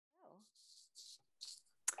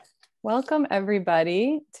Welcome,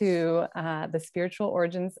 everybody, to the Spiritual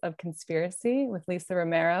Origins of Conspiracy with Lisa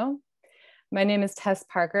Romero. My name is Tess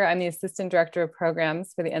Parker. I'm the Assistant Director of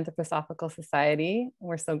Programs for the Anthroposophical Society.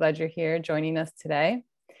 We're so glad you're here joining us today.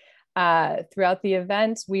 Throughout the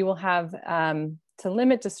event, we will have, to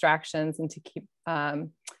limit distractions and to keep a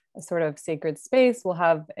sort of sacred space, we'll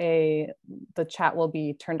have the chat will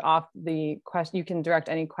be turned off. You can direct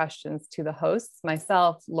any questions to the hosts,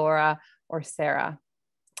 myself, Laura, or Sarah.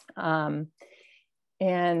 And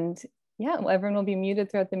yeah, everyone will be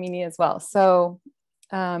muted throughout the meeting as well. So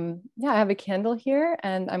yeah, I have a candle here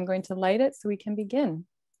and I'm going to light it so we can begin. And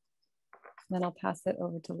then I'll pass it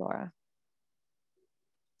over to Laura.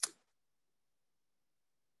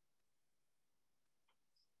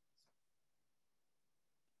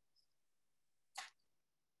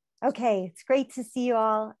 Okay, it's great to see you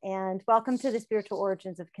all and welcome to the Spiritual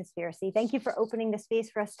Origins of Conspiracy. Thank you for opening the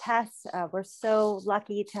space for us, Tess. We're so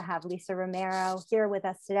lucky to have Lisa Romero here with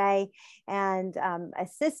us today, and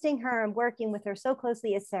assisting her and working with her so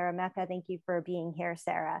closely is Sarah Mecca. Thank you for being here,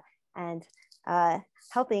 Sarah, and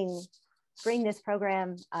helping bring this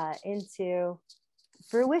program into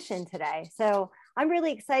fruition today. So I'm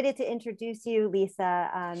really excited to introduce you,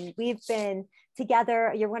 Lisa. We've been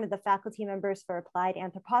together. You're one of the faculty members for Applied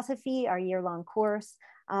Anthroposophy, our year-long course.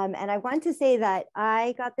 And I want to say that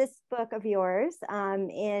I got this book of yours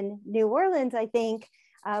in New Orleans, I think,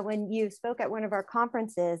 when you spoke at one of our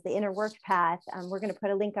conferences, The Inner Work Path. We're going to put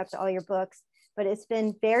a link up to all your books, but it's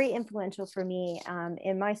been very influential for me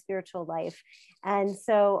in my spiritual life. And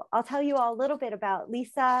so I'll tell you all a little bit about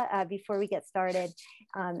Lisa before we get started.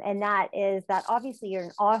 And that is that obviously you're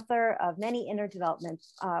an author of many inner development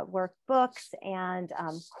workbooks and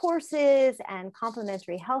courses and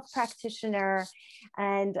complementary health practitioner.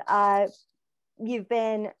 And you've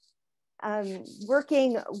been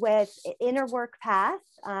working with Inner Work Path,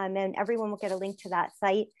 and everyone will get a link to that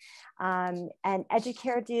site, and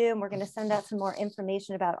Educare Do, and we're going to send out some more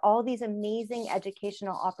information about all these amazing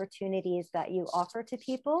educational opportunities that you offer to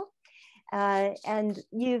people. And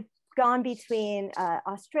you've gone between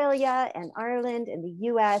Australia and Ireland and the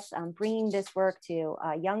US, bringing this work to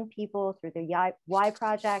young people through the Y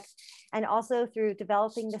Project, and also through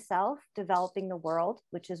developing the self, developing the world,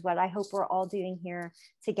 which is what I hope we're all doing here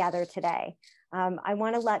together today. I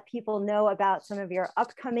want to let people know about some of your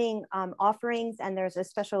upcoming offerings, and there's a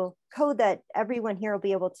special code that everyone here will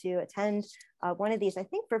be able to attend one of these, I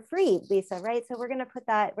think, for free, Lisa, right? So we're going to put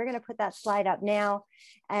that slide up now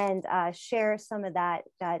and share some of that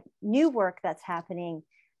new work that's happening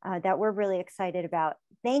that we're really excited about.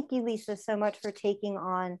 Thank you, Lisa, so much for taking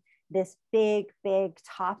on this big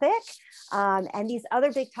topic, and these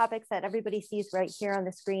other big topics that everybody sees right here on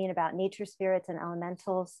the screen about nature spirits and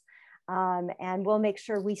elementals. And we'll make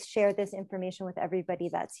sure we share this information with everybody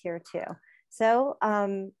that's here too. So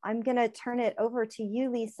I'm going to turn it over to you,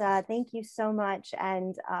 Lisa. Thank you so much,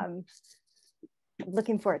 and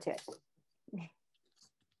looking forward to it.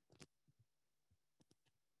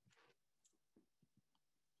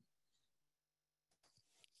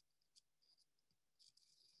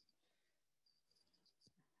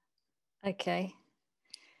 Okay,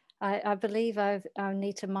 I believe I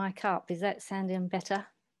need to mic up. Is that sounding better?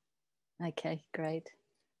 Okay, great.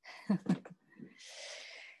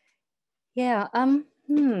 Yeah,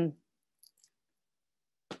 Sorry,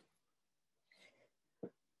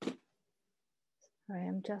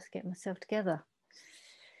 I'm just getting myself together.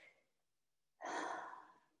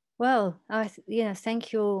 Well,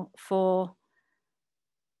 thank you for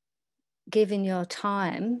giving your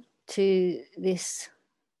time to this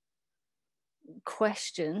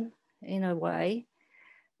question in a way,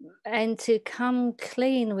 and to come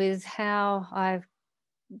clean with how I've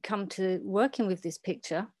come to working with this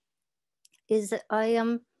picture is that I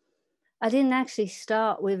didn't actually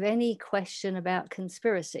start with any question about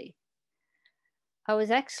conspiracy. I was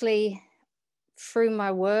actually, through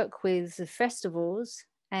my work with the festivals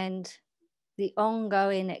and the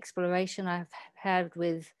ongoing exploration I've had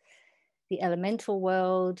with the elemental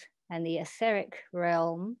world and the etheric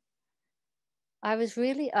realm, I was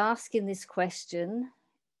really asking this question: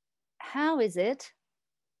 how is it,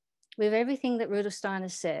 with everything that Rudolf Steiner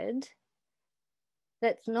said,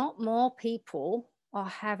 that not more people are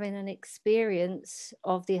having an experience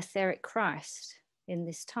of the etheric Christ in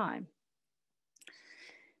this time?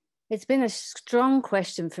 It's been a strong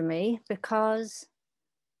question for me because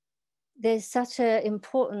there's such an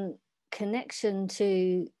important connection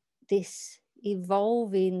to this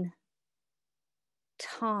evolving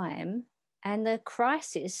time and the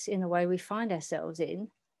crisis in the way we find ourselves in,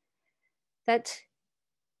 that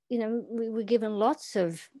we were given lots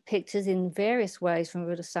of pictures in various ways from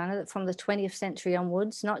Rudasana from the 20th century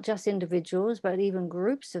onwards, not just individuals, but even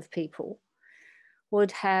groups of people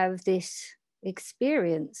would have this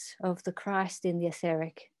experience of the Christ in the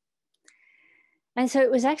etheric. And so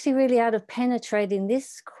it was actually really out of penetrating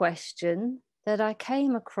this question that I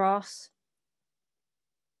came across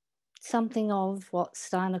something of what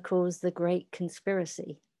Steiner calls the Great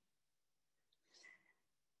Conspiracy.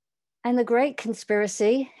 And the Great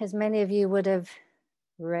Conspiracy, as many of you would have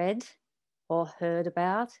read or heard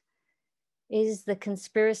about, is the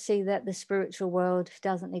conspiracy that the spiritual world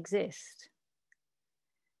doesn't exist.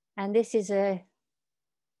 And this is a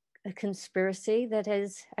conspiracy that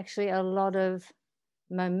has actually a lot of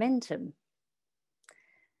momentum.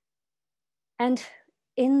 And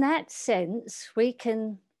in that sense, we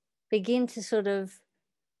can begin to sort of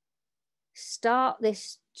start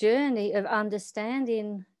this journey of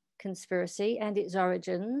understanding conspiracy and its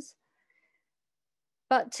origins.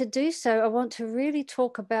 But to do so, I want to really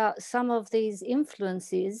talk about some of these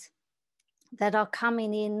influences that are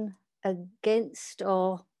coming in against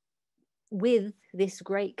or with this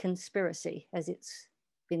great conspiracy, as it's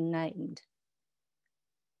been named.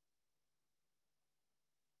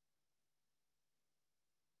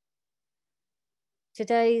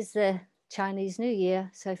 Today's the Chinese New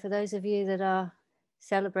Year, so for those of you that are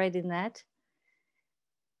celebrating that,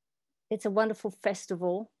 it's a wonderful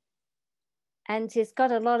festival, and it's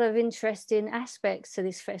got a lot of interesting aspects to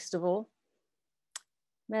this festival.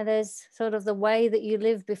 Now, there's sort of the way that you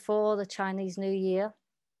live before the Chinese New Year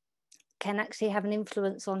can actually have an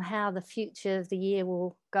influence on how the future of the year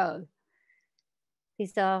will go.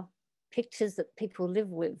 These are pictures that people live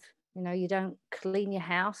with. You don't clean your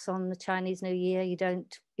house on the Chinese New Year. You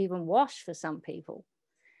don't even wash for some people.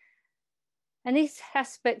 And this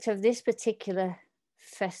aspect of this particular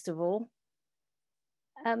festival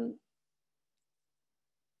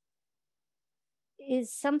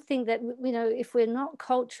is something that, if we're not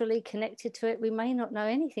culturally connected to it, we may not know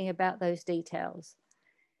anything about those details.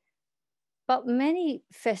 But many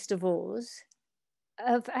festivals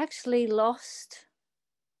have actually lost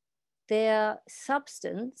their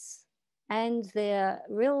substance and their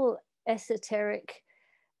real esoteric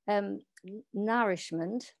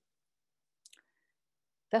nourishment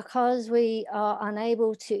because we are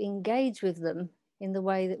unable to engage with them in the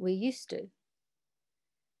way that we used to.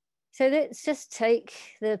 So let's just take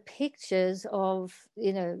the pictures of,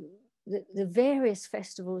 the various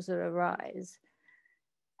festivals that arise.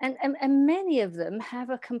 And many of them have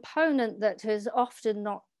a component that is often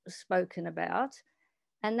not spoken about,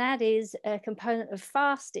 and that is a component of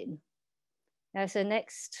fasting. Now, so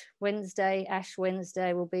next Wednesday, Ash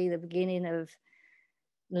Wednesday, will be the beginning of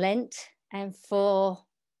Lent, and for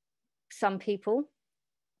some people,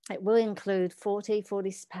 it will include 40,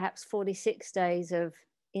 perhaps 46 days of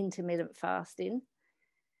intermittent fasting.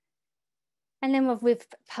 And then we've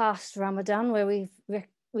passed Ramadan, where we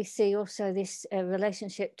see also this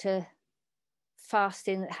relationship to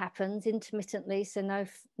fasting that happens intermittently, so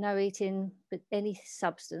no eating but any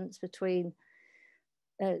substance between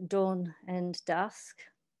dawn and dusk.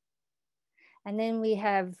 And then we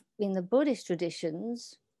have, in the Buddhist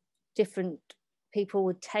traditions, different people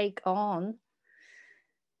would take on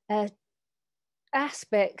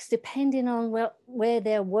aspects depending on where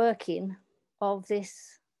they're working of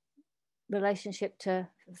this relationship to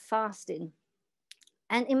fasting.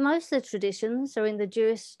 And in most of the traditions, so in the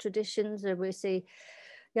Jewish traditions, we see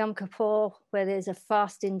Yom Kippur, where there's a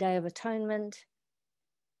fasting day of atonement.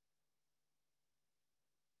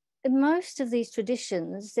 In most of these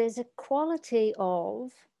traditions, there's a quality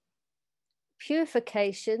of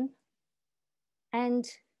purification and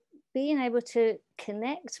being able to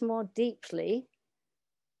connect more deeply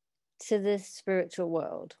to the spiritual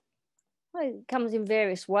world. Well, it comes in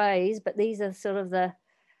various ways, but these are sort of the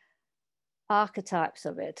archetypes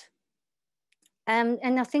of it. And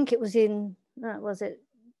I think it was in,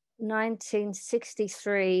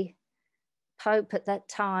 1963, Pope at that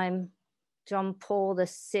time, John Paul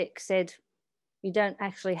VI, said, you don't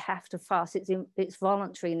actually have to fast. It's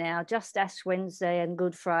voluntary now, just Ash Wednesday and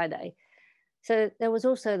Good Friday. So there was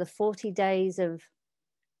also the 40 days of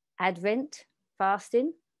Advent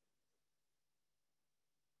fasting.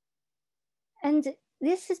 And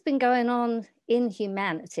this has been going on in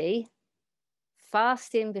humanity,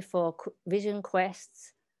 fasting before vision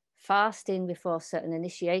quests, fasting before certain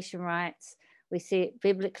initiation rites. We see it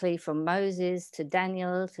biblically from Moses to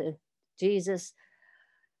Daniel to Jesus.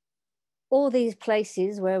 All these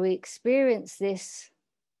places where we experience this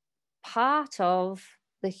part of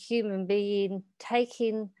the human being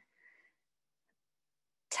taking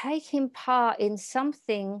taking part in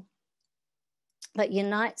something that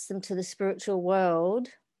unites them to the spiritual world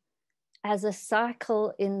as a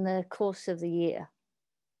cycle in the course of the year,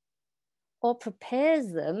 or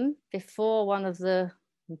prepares them before one of the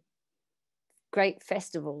great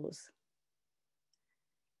festivals.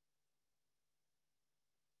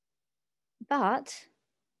 But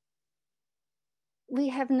we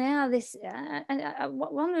have now this,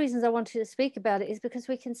 one of the reasons I wanted to speak about it is because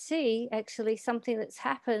we can see actually something that's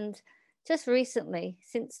happened just recently,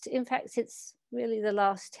 in fact, it's really the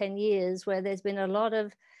last 10 years where there's been a lot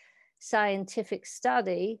of scientific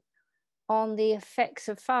study on the effects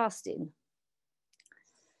of fasting.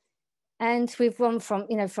 And we've gone from,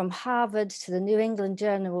 from Harvard to the New England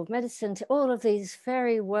Journal of Medicine to all of these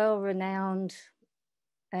very well-renowned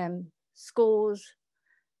schools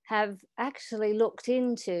have actually looked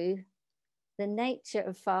into the nature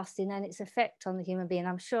of fasting and its effect on the human being.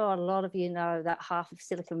 I'm sure a lot of you know that half of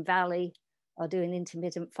Silicon Valley are doing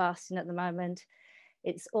intermittent fasting at the moment.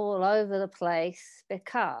 It's all over the place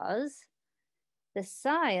because the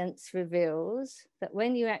science reveals that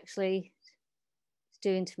when you actually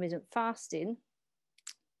do intermittent fasting,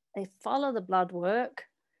 they follow the blood work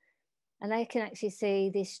and they can actually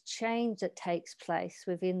see this change that takes place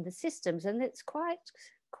within the systems. And it's quite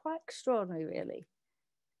extraordinary, really.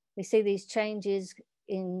 We see these changes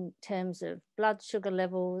in terms of blood sugar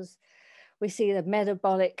levels. We see the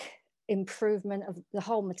metabolic improvement of the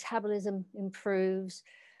whole metabolism improves.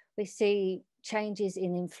 We see changes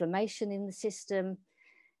in inflammation in the system.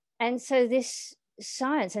 And so this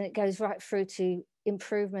science, and it goes right through to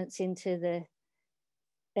improvements into the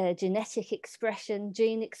genetic expression,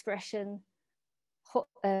 gene expression,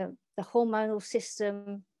 the hormonal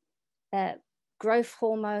system, growth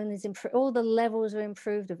hormone is improved, all the levels are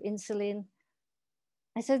improved of insulin.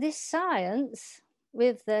 And so this science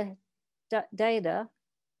with the data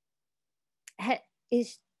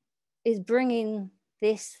is bringing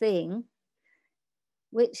this thing,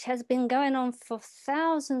 which has been going on for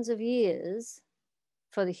thousands of years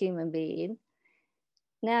for the human being,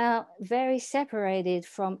 now very separated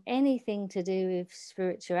from anything to do with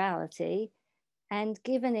spirituality, and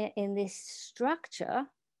given it in this structure,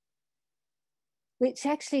 which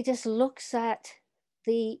actually just looks at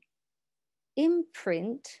the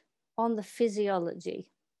imprint on the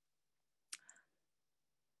physiology.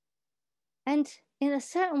 And in a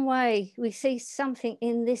certain way, we see something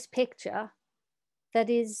in this picture that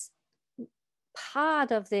is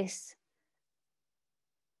part of this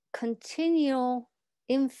continual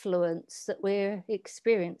influence that we're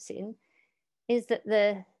experiencing, is that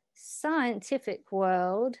the scientific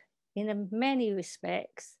world, in many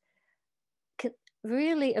respects, can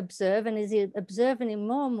really observe, and is observing in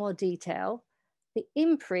more and more detail, the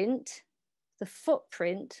imprint, the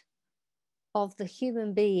footprint of the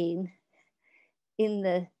human being in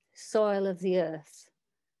the soil of the earth.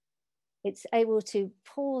 It's able to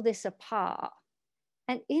pull this apart.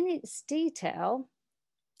 And in its detail,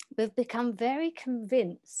 we've become very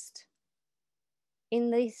convinced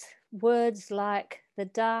in these words like the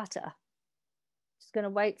data. Just going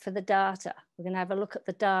to wait for the data. We're going to have a look at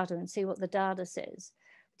the data and see what the data says.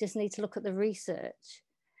 We just need to look at the research.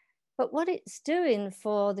 But what it's doing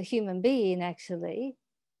for the human being actually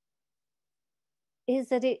is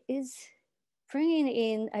that it is bringing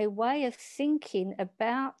in a way of thinking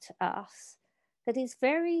about us that is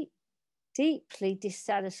very deeply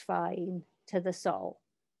dissatisfying to the soul.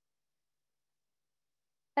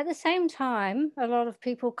 At the same time, a lot of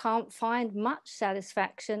people can't find much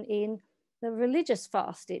satisfaction in the religious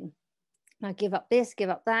fasting. Now, give up this, give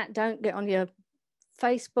up that, don't get on your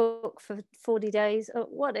Facebook for 40 days, or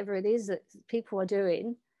whatever it is that people are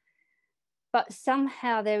doing. But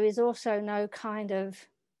somehow there is also no kind of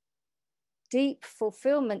deep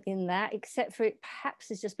fulfillment in that, except for it perhaps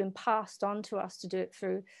has just been passed on to us to do it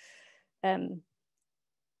through,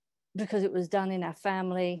 because it was done in our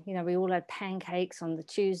family. You know, we all had pancakes on the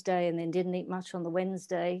Tuesday and then didn't eat much on the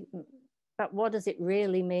Wednesday. But what does it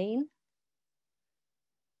really mean?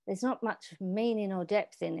 There's not much meaning or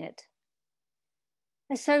depth in it.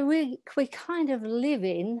 And so we kind of live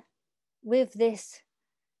in with this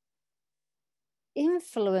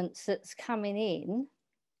influence that's coming in.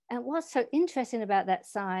 And what's so interesting about that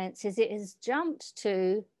science is it has jumped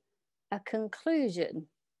to a conclusion.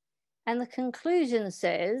 And the conclusion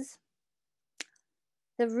says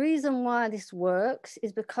the reason why this works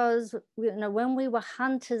is because, you know, when we were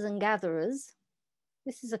hunters and gatherers,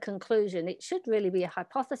 this is a conclusion. It should really be a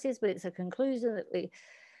hypothesis, but it's a conclusion that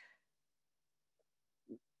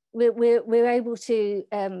we're able to,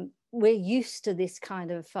 we're used to this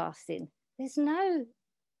kind of fasting. There's no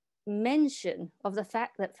mention of the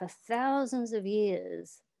fact that for thousands of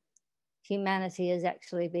years, humanity has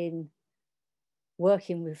actually been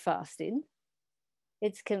working with fasting.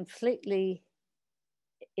 It's completely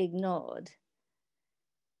ignored.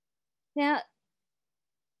 Now,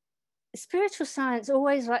 spiritual science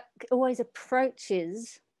always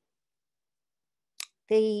approaches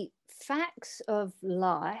the facts of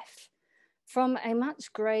life from a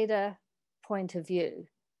much greater point of view.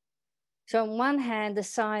 So on one hand, the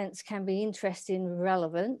science can be interesting and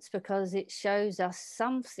relevant because it shows us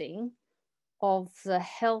something of the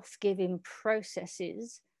health-giving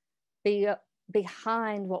processes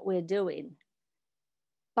behind what we're doing.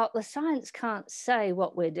 But the science can't say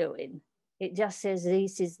what we're doing. It just says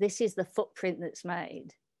this is the footprint that's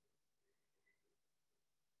made.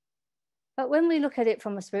 But when we look at it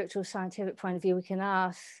from a spiritual scientific point of view, we can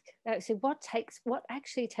ask, actually, what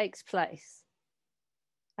actually takes place?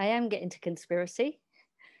 I am getting to conspiracy,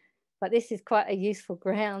 but this is quite a useful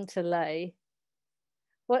ground to lay.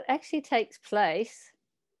 What actually takes place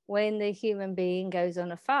when the human being goes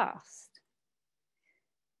on a fast?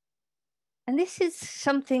 And this is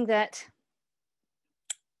something that,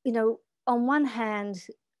 you know, on one hand,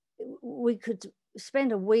 we could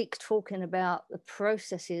spend a week talking about the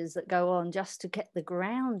processes that go on just to get the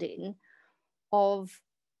grounding of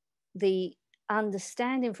the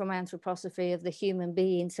understanding from anthroposophy of the human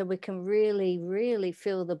being, so we can really, really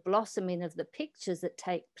feel the blossoming of the pictures that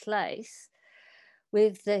take place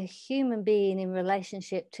with the human being in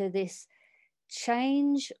relationship to this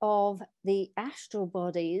change of the astral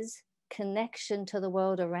body's connection to the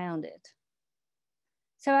world around it.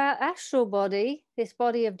 So our astral body, this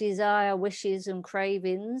body of desire, wishes and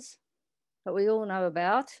cravings that we all know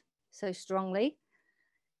about so strongly,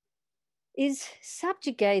 is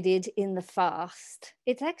subjugated in the fast.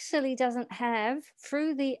 It actually doesn't have,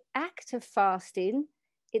 through the act of fasting,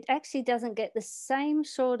 it actually doesn't get the same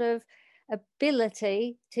sort of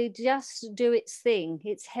ability to just do its thing.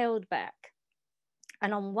 It's held back.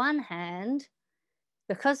 And on one hand,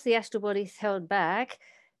 because the astral body is held back,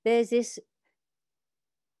 there's this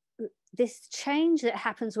change that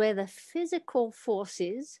happens where the physical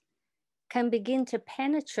forces can begin to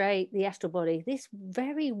penetrate the astral body. This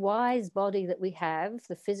very wise body that we have,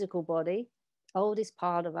 the physical body, oldest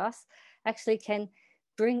part of us, actually can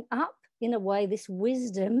bring up, in a way, this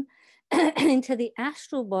wisdom into the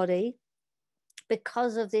astral body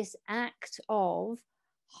because of this act of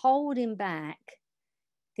holding back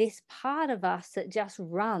this part of us that just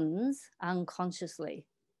runs unconsciously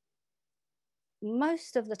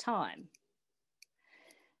most of the time.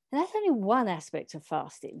 And that's only one aspect of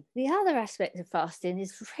fasting. The other aspect of fasting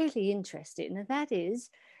is really interesting, and that is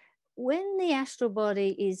when the astral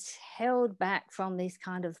body is held back from this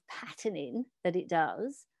kind of patterning that it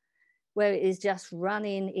does, where it is just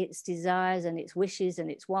running its desires and its wishes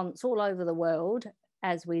and its wants all over the world,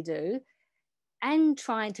 as we do, and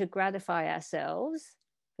trying to gratify ourselves,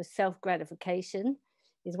 for self-gratification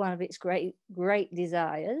is one of its great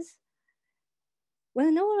desires.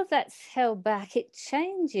 When all of that's held back, it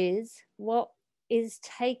changes what is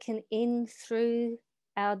taken in through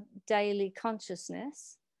our daily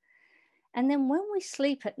consciousness. And then when we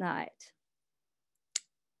sleep at night,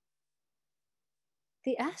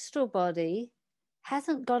 the astral body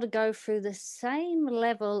hasn't got to go through the same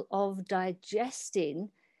level of digesting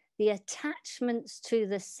the attachments to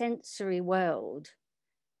the sensory world,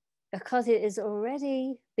 because it has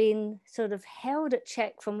already been sort of held at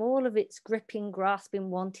check from all of its gripping, grasping,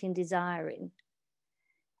 wanting, desiring.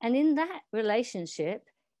 And in that relationship,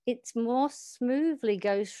 it more smoothly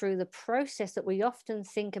goes through the process that we often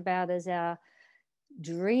think about as our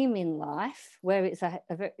dreaming life, where it's a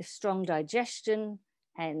very strong digestion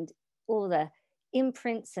and all the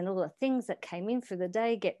imprints and all the things that came in through the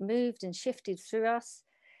day get moved and shifted through us.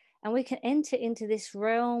 And we can enter into this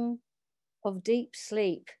realm of deep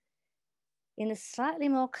sleep in a slightly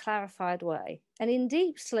more clarified way. And in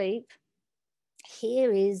deep sleep,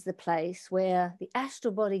 here is the place where the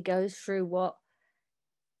astral body goes through what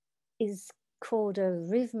is called a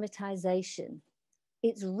rhythmatization.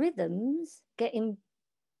 Its rhythms get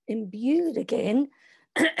imbued again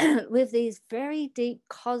with these very deep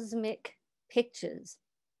cosmic pictures,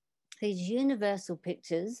 these universal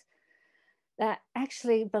pictures that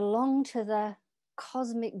actually belong to the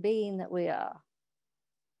cosmic being that we are.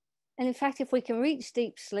 And in fact, if we can reach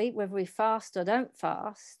deep sleep, whether we fast or don't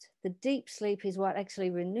fast, the deep sleep is what actually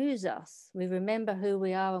renews us. We remember who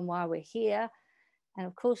we are and why we're here. And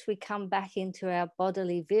of course, we come back into our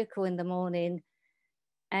bodily vehicle in the morning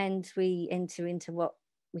and we enter into what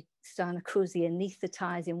we start to call the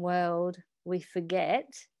anesthetizing world. We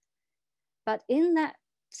forget. But in that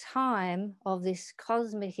time of this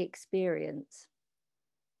cosmic experience,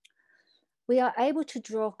 we are able to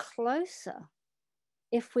draw closer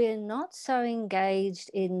if we are not so engaged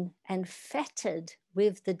in and fettered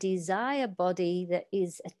with the desire body that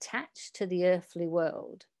is attached to the earthly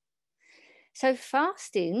world. So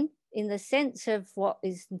fasting, in the sense of what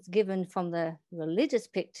is given from the religious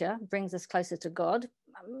picture, brings us closer to God.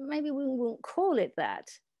 Maybe we won't call it that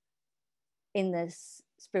in this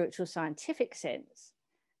spiritual scientific sense,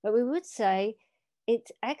 but we would say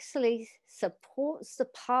it actually supports the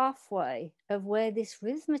pathway of where this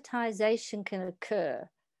rhythmatization can occur,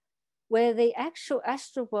 where the actual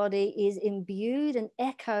astral body is imbued and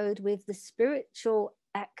echoed with the spiritual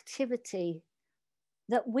activity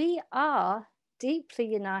that we are deeply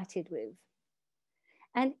united with.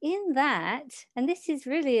 And in that, and this is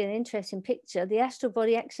really an interesting picture, the astral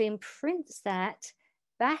body actually imprints that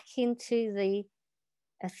back into the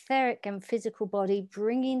etheric and physical body,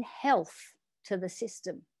 bringing health to the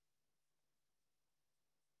system.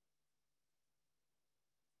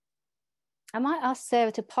 I might ask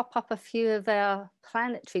Sarah to pop up a few of our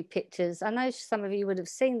planetary pictures. I know some of you would have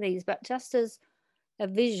seen these, but just as a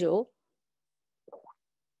visual,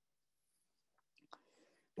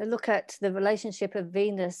 we'll look at the relationship of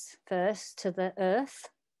Venus first to the Earth.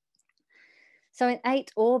 So in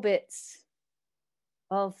 8 orbits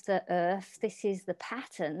of the Earth, this is the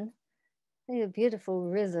pattern. A beautiful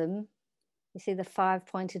rhythm. You see the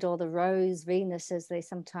 5-pointed, or the rose Venus, as they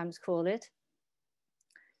sometimes call it.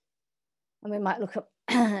 And we might look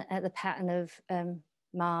at the pattern of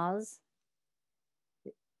Mars.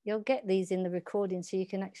 You'll get these in the recording, so you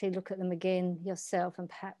can actually look at them again yourself, and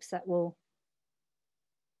perhaps that will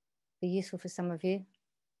be useful for some of you.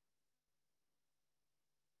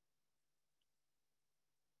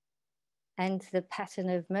 And the pattern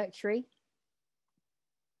of Mercury.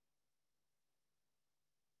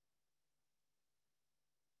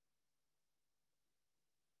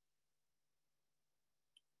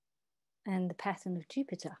 And the pattern of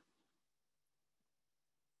Jupiter.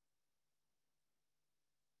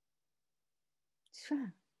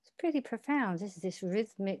 It's pretty profound. This is this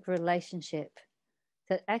rhythmic relationship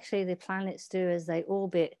that actually the planets do as they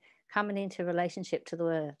orbit, coming into relationship to the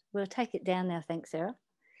Earth. We'll take it down now, thanks, Sarah.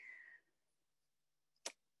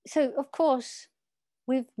 So, of course,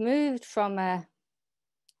 we've moved from a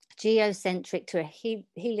geocentric to a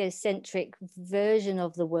heliocentric version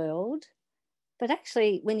of the world. But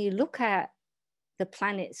actually, when you look at the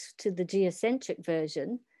planets to the geocentric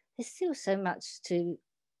version, there's still so much to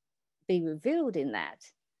be revealed in that,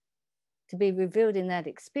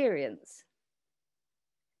 experience.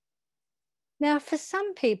 Now, for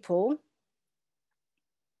some people,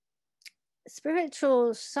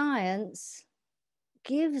 spiritual science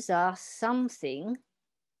gives us something.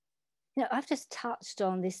 You know, I've just touched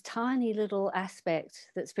on this tiny little aspect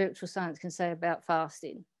that spiritual science can say about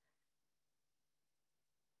fasting.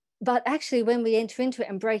 But actually, when we enter into it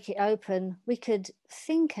and break it open, we could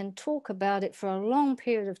think and talk about it for a long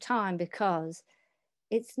period of time, because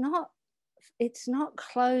it's not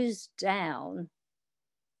closed down.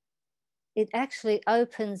 It actually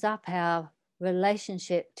opens up our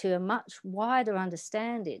relationship to a much wider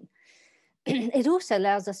understanding. It also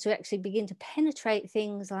allows us to actually begin to penetrate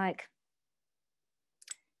things like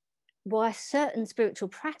why certain spiritual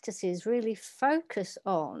practices really focus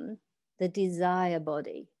on the desire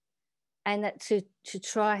body, and that to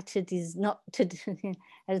try to not to,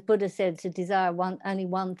 as Buddha said, to desire only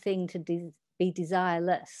one thing, to be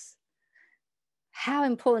desireless. How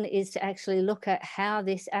important it is to actually look at how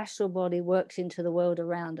this astral body works into the world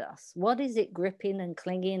around us. What is it gripping and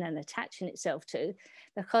clinging and attaching itself to?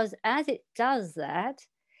 Because as it does that,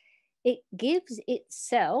 it gives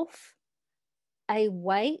itself a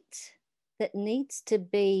weight that needs to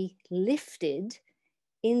be lifted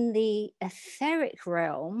in the etheric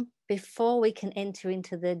realm before we can enter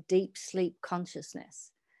into the deep sleep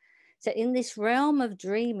consciousness. So in this realm of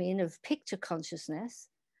dreaming, of picture consciousness,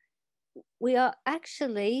 we are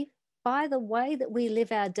actually, by the way that we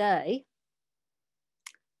live our day,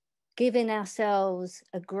 giving ourselves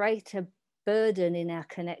a greater burden in our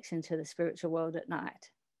connection to the spiritual world at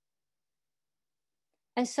night.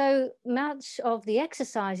 And so much of the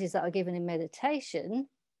exercises that are given in meditation,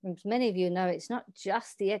 as many of you know, it's not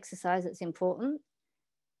just the exercise that's important,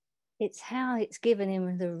 it's how it's given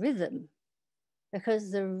in the rhythm.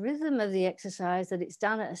 Because the rhythm of the exercise, that it's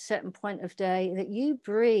done at a certain point of day, that you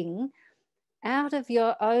bring out of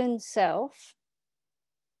your own self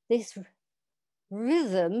this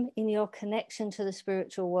rhythm in your connection to the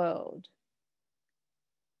spiritual world,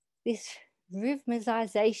 this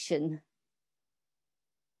rhythmization.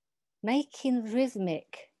 making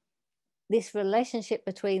rhythmic this relationship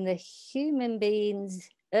between the human being's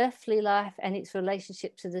earthly life and its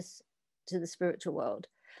relationship to the spiritual world.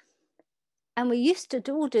 And we used to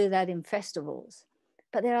all do that in festivals,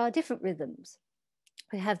 but there are different rhythms.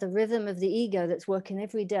 We have the rhythm of the ego that's working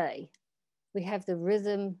every day. We have the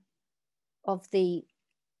rhythm of the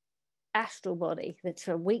astral body that's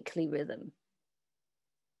a weekly rhythm.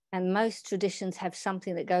 And most traditions have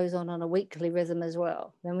something that goes on a weekly rhythm as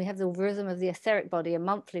well. Then we have the rhythm of the etheric body, a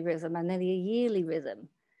monthly rhythm, and then a yearly rhythm.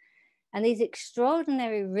 And these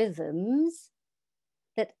extraordinary rhythms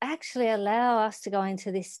that actually allow us to go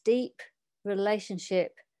into this deep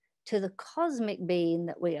relationship to the cosmic being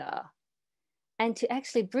that we are, and to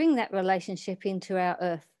actually bring that relationship into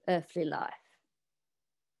our earthly life.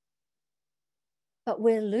 But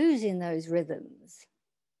we're losing those rhythms.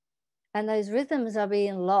 And those rhythms are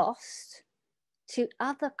being lost to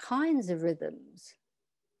other kinds of rhythms.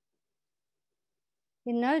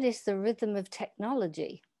 You notice the rhythm of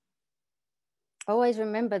technology. Always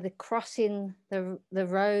remember the crossing the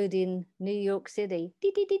road in New York City.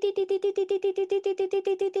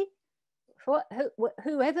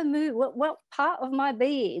 Whoever moves, what part of my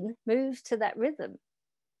being moves to that rhythm?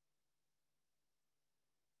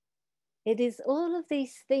 It is all of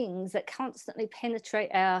these things that constantly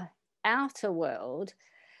penetrate our outer world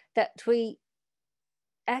that we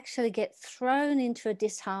actually get thrown into a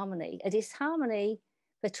disharmony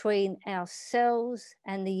between ourselves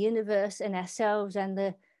and the universe, and ourselves and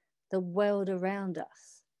the world around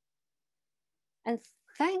us. And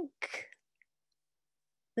thank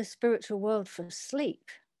the spiritual world for sleep.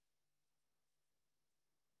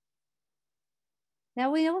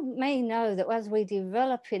 Now, we all may know that as we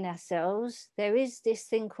develop in ourselves, there is this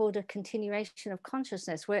thing called a continuation of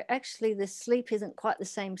consciousness, where actually the sleep isn't quite the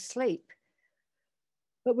same sleep.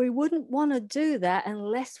 But we wouldn't want to do that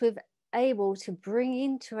unless we're able to bring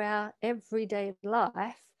into our everyday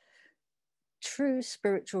life true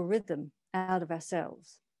spiritual rhythm out of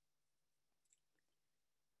ourselves.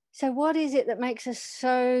 So what is it that makes us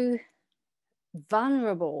so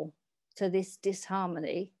vulnerable to this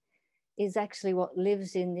disharmony is actually what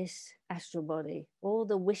lives in this astral body. All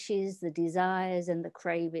the wishes, the desires, and the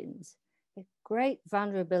cravings. A great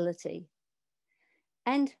vulnerability.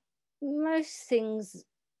 And most things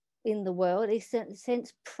in the world, in a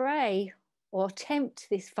sense, prey or tempt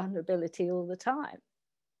this vulnerability all the time.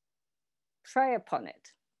 Prey upon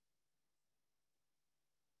it.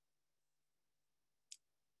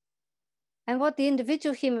 And what the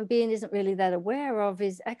individual human being isn't really that aware of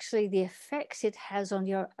is actually the effects it has on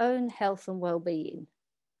your own health and well-being.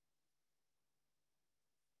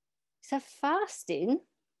 So fasting,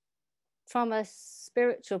 from a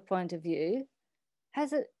spiritual point of view,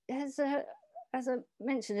 as I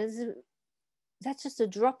mentioned, that's just a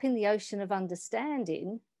drop in the ocean of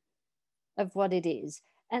understanding of what it is.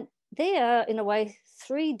 And there are, in a way,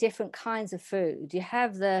 three different kinds of food. You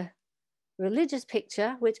have the religious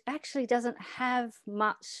picture, which actually doesn't have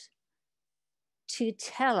much to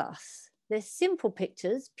tell us. They're simple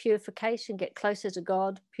pictures: purification, get closer to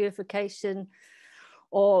God, purification,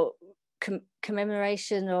 or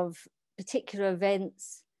commemoration of particular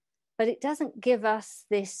events, but it doesn't give us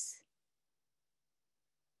this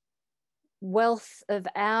wealth of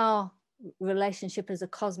our relationship as a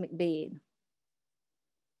cosmic being.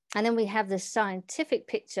 And then we have the scientific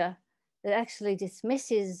picture that actually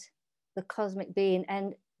dismisses the cosmic being,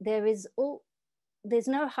 and there's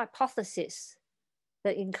no hypothesis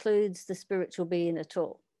that includes the spiritual being at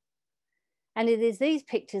all. And it is these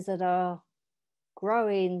pictures that are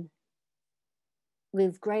growing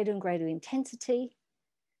with greater and greater intensity.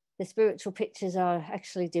 The spiritual pictures are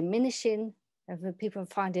actually diminishing, and people are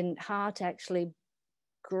finding it hard to actually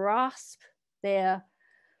grasp their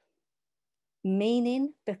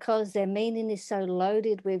meaning, because their meaning is so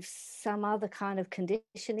loaded with some other kind of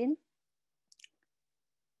conditioning.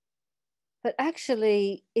 But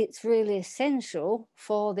actually, it's really essential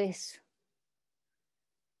for this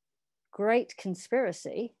great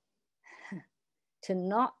conspiracy to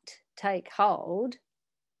not take hold,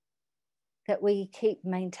 that we keep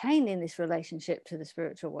maintaining this relationship to the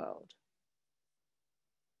spiritual world.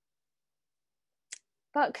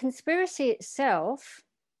 But conspiracy itself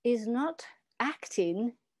is not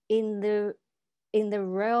acting in the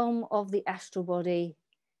realm of the astral body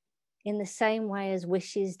in the same way as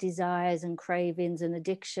wishes, desires, and cravings and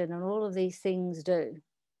addiction and all of these things do.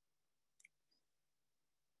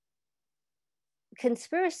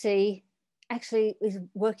 Conspiracy actually is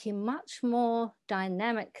working much more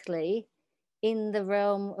dynamically in the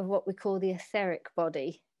realm of what we call the etheric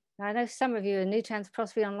body. I know some of you are new to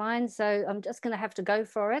Anthroposophy Online, so I'm just going to have to go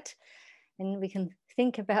for it, and we can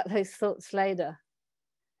think about those thoughts later.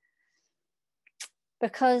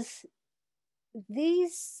 Because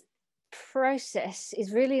this process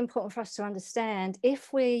is really important for us to understand.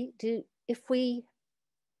 If we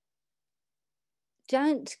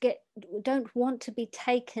don't want to be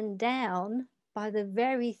taken down by the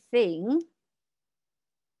very thing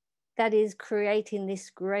that is creating this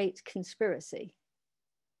great conspiracy.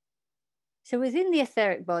 So within the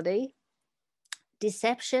etheric body,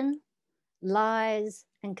 deception, lies,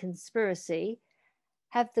 and conspiracy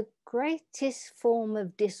have the greatest form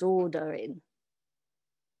of disorder in.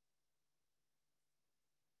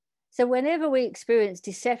 So whenever we experience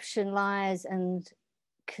deception, lies, and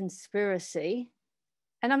conspiracy,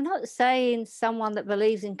 and I'm not saying someone that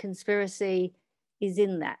believes in conspiracy is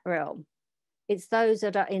in that realm. It's those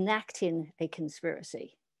that are enacting a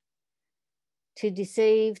conspiracy to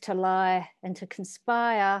deceive, to lie, and to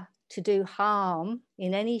conspire to do harm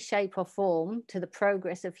in any shape or form to the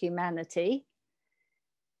progress of humanity.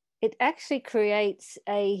 It actually creates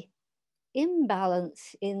an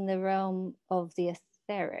imbalance in the realm of the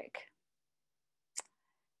etheric.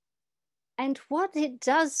 And what it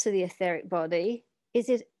does to the etheric body is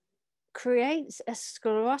it creates a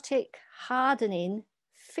sclerotic hardening,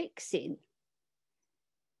 fixing.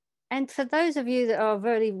 And for those of you that are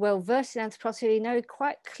very well versed in anthroposophy, you know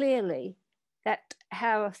quite clearly that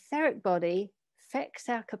our etheric body affects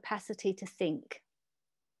our capacity to think.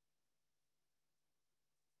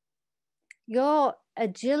 Your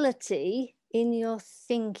agility in your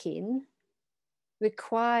thinking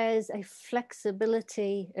requires a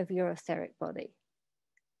flexibility of your etheric body.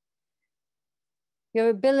 Your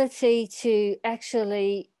ability to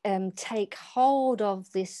actually take hold of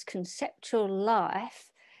this conceptual life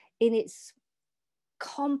in its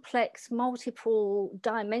complex, multiple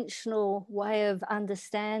dimensional way of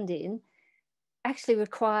understanding actually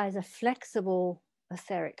requires a flexible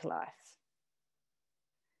etheric life.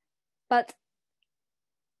 But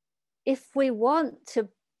if we want to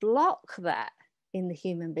block that in the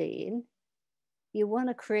human being, you want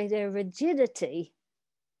to create a rigidity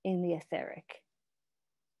in the etheric.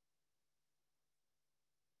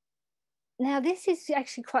 Now, this is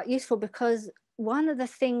actually quite useful because one of the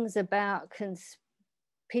things about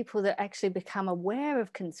people that actually become aware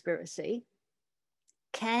of conspiracy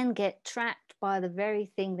can get trapped by the very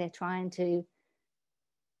thing they're trying to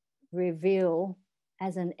reveal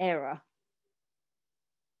as an error.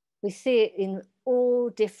 We see it in all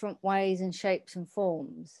different ways and shapes and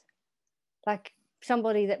forms. Like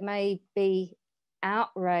somebody that may be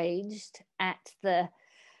outraged at the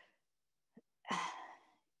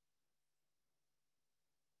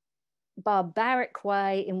barbaric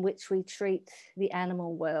way in which we treat the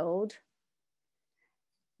animal world.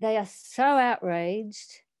 They are so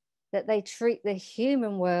outraged that they treat the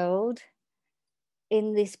human world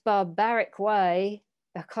in this barbaric way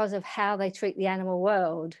because of how they treat the animal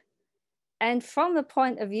world. And from the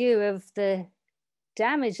point of view of the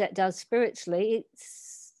damage that does spiritually,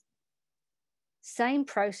 it's same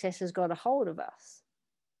process has got a hold of us.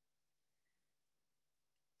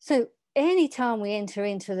 So anytime we enter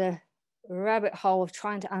into the rabbit hole of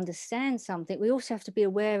trying to understand something, we also have to be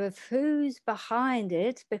aware of who's behind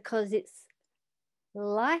it, because it's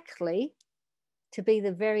likely to be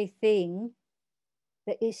the very thing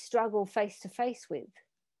that you struggle face to face with.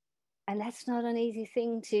 And that's not an easy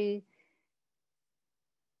thing to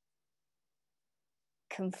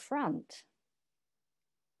confront.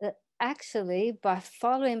 That actually, by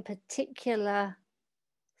following particular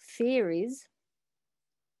theories,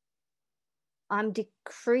 I'm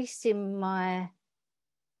decreasing my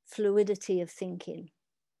fluidity of thinking.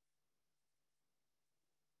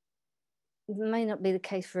 It may not be the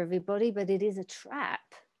case for everybody, but it is a trap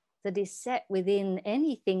that is set within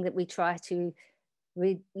anything that we try to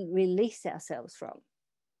release ourselves from.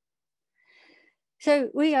 So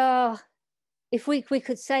we are, if we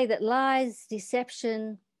could say that lies,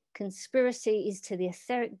 deception, conspiracy is to the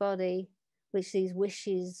etheric body, which these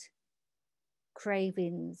wishes,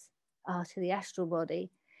 cravings are to the astral body.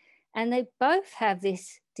 And they both have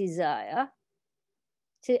this desire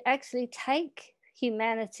to actually take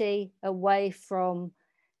humanity away from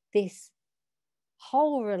this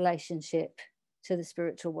whole relationship to the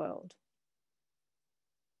spiritual world.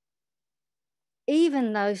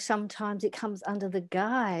 Even though sometimes it comes under the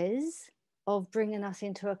guise of bringing us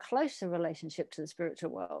into a closer relationship to the spiritual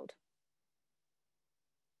world.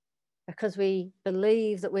 Because we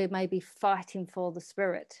believe that we may be fighting for the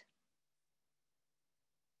spirit.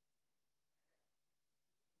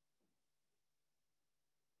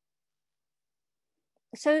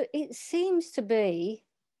 So it seems to be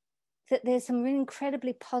that there's some really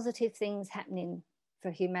incredibly positive things happening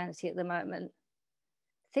for humanity at the moment.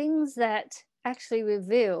 Things that actually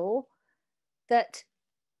reveal that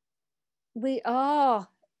we are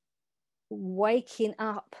waking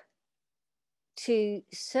up to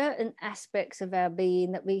certain aspects of our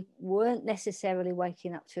being that we weren't necessarily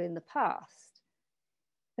waking up to in the past.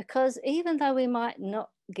 Because even though we might not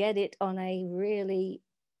get it on a really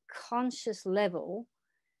conscious level,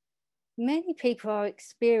 many people are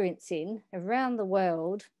experiencing around the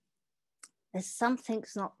world that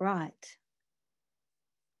something's not right.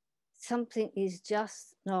 Something is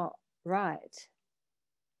just not right.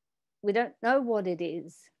 We don't know what it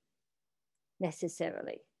is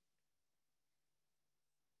necessarily.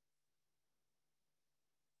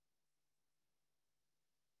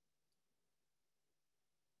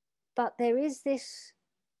 But there is this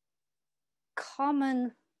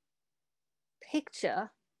common picture,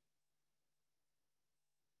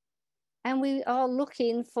 and we are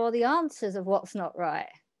looking for the answers of what's not right.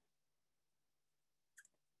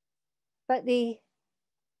 But the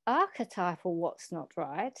archetypal what's not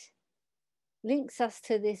right links us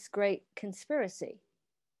to this great conspiracy,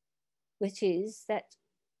 which is that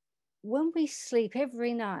when we sleep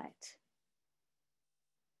every night,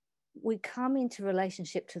 we come into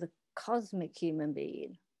relationship to the cosmic human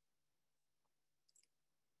being.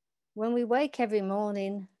 When we wake every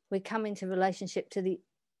morning, we come into relationship to the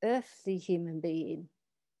earthly human being.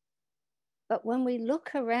 But when we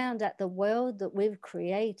look around at the world that we've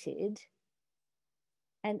created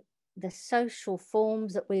and the social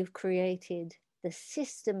forms that we've created, the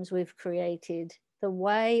systems we've created, the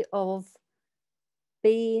way of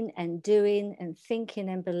being and doing and thinking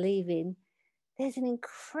and believing, there's an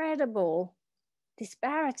incredible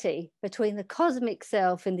disparity between the cosmic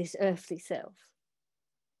self and this earthly self.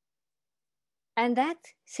 And that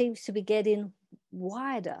seems to be getting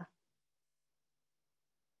wider.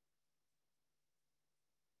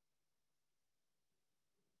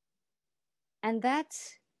 And that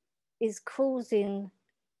is causing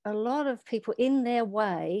a lot of people in their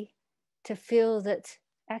way to feel that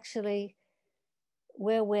actually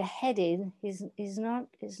where we're headed is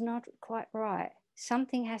not quite right.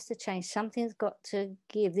 Something has to change. Something's got to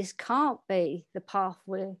give. This can't be the path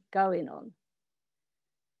we're going on.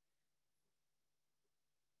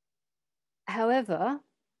 However,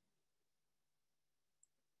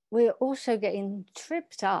 we're also getting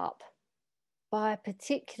tripped up by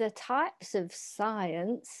particular types of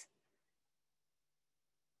science.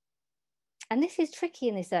 And this is tricky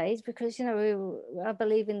in this age because, you know, I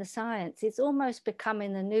believe in the science. It's almost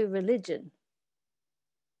becoming a new religion.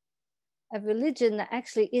 A religion that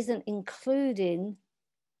actually isn't including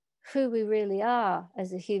who we really are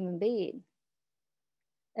as a human being.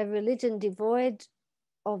 A religion devoid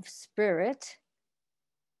of spirit,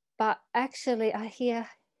 but actually I hear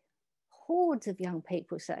hordes of young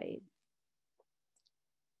people saying,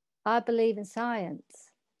 I believe in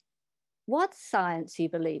science. What science do you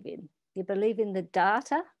believe in? You believe in the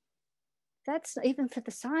data? That's even for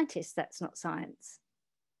the scientists, that's not science.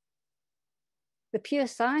 The pure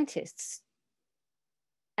scientists.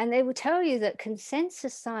 And they will tell you that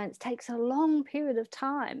consensus science takes a long period of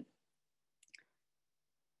time.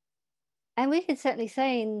 And we can certainly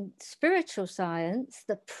say in spiritual science,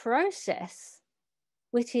 the process,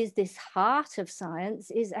 which is this heart of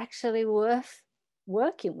science, is actually worth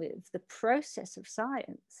working with, the process of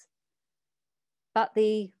science. But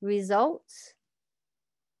the results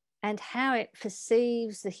and how it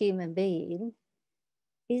perceives the human being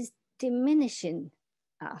is diminishing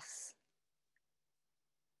us.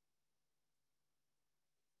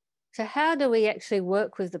 So how do we actually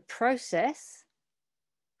work with the process,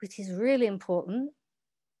 which is really important,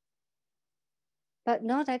 but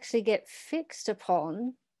not actually get fixed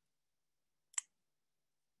upon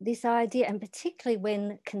this idea, and particularly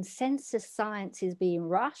when consensus science is being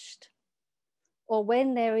rushed, or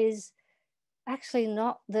when there is actually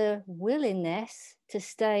not the willingness to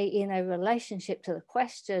stay in a relationship to the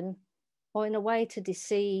question, or in a way to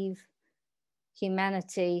deceive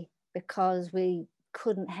humanity because we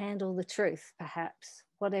couldn't handle the truth, perhaps,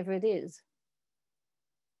 whatever it is.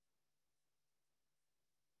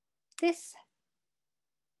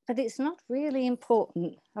 But it's not really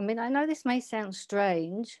important. I mean, I know this may sound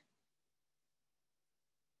strange,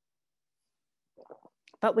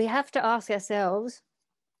 but we have to ask ourselves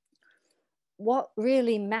what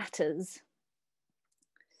really matters.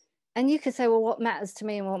 And you could say, well, what matters to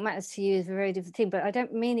me and what matters to you is a very different thing, but I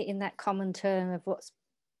don't mean it in that common term of what's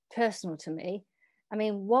personal to me. I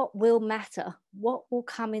mean, what will matter? What will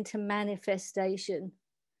come into manifestation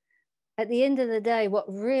at the end of the day, what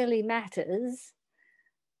really matters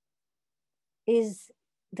is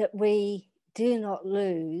that we do not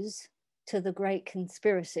lose to the great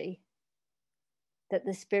conspiracy that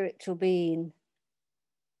the spiritual being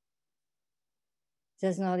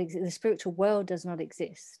does not exist, the spiritual world does not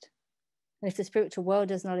exist. And if the spiritual world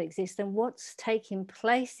does not exist, then what's taking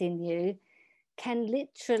place in you can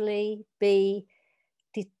literally be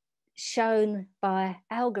shown by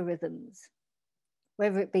algorithms,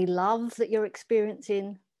 whether it be love that you're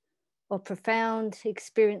experiencing or profound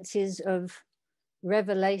experiences of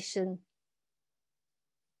revelation.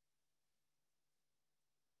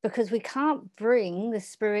 Because we can't bring the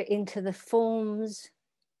spirit into the forms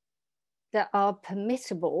that are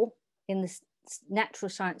permissible in the natural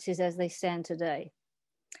sciences as they stand today.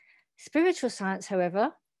 Spiritual science,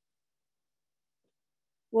 however,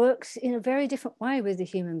 works in a very different way with the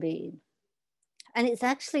human being. And it's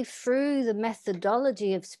actually through the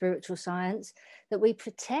methodology of spiritual science that we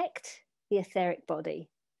protect the etheric body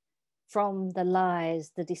from the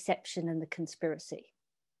lies, the deception, and the conspiracy.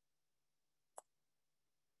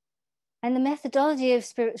 And the methodology of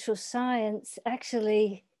spiritual science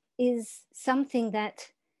actually is something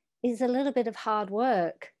that is a little bit of hard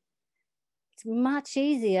work. It's much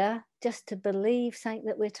easier just to believe something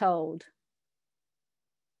that we're told.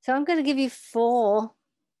 So I'm going to give you 4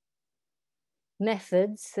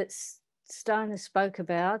 methods that Steiner spoke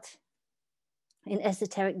about in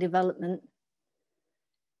esoteric development.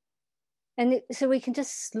 And so we can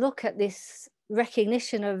just look at this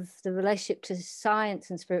recognition of the relationship to science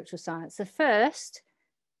and spiritual science. The first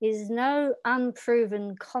is no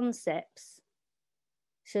unproven concepts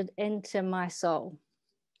should enter my soul.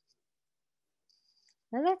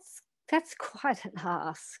 Now that's quite an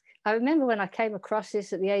ask. I remember when I came across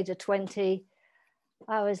this at the age of 20,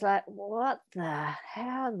 I was like, what the,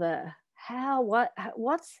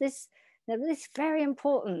 what's this? Now, this is very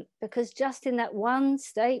important, because just in that one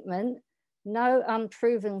statement, no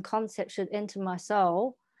unproven concept should enter my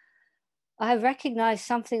soul, I have recognized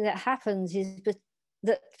something that happens is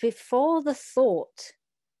that before the thought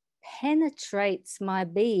penetrates my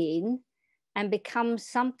being and becomes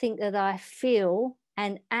something that I feel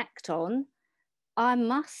and act on, I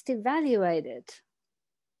must evaluate it.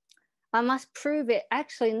 I must prove it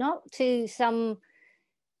actually not to some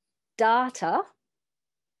data,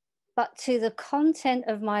 but to the content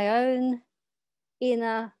of my own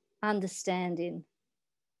inner understanding.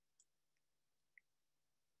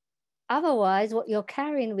 Otherwise, what you're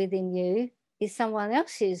carrying within you is someone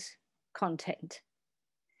else's content.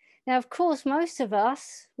 Now, of course, most of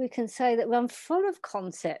us, we can say that, well, I'm full of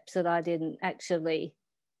concepts that I didn't actually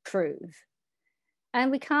prove. And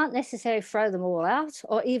we can't necessarily throw them all out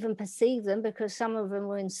or even perceive them, because some of them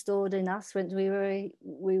were installed in us when we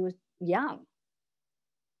were young.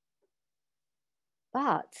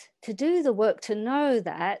 But to do the work, to know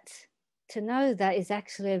that is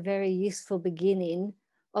actually a very useful beginning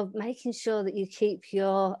of making sure that you keep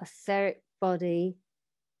your etheric body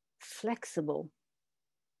flexible.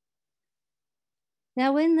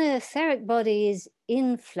 Now, when the etheric body is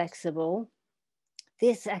inflexible,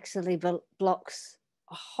 this actually blocks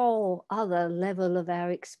a whole other level of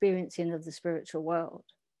our experiencing of the spiritual world.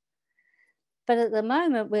 But at the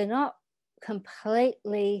moment, we're not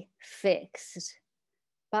completely fixed,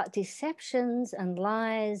 but deceptions and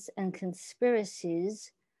lies and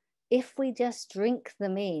conspiracies, if we just drink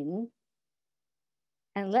them in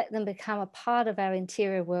and let them become a part of our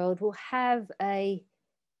interior world, will have a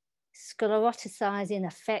sclerotizing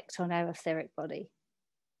effect on our etheric body.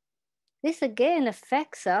 This again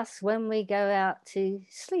affects us when we go out to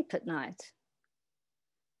sleep at night.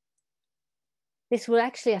 This will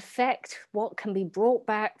actually affect what can be brought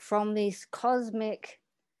back from this cosmic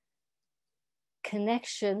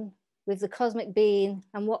connection with the cosmic being,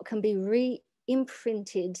 and what can be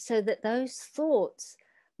re-imprinted, so that those thoughts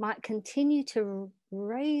might continue to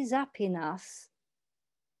raise up in us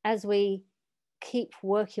as we keep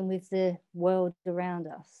working with the world around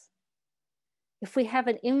us. If we have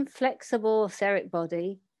an inflexible etheric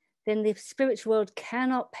body, then the spiritual world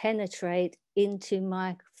cannot penetrate into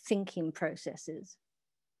my thinking processes.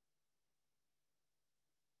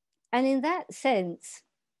 And in that sense,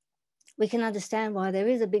 we can understand why there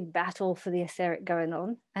is a big battle for the etheric going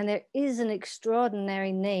on, and there is an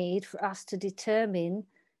extraordinary need for us to determine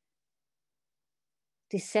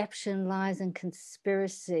deception, lies, and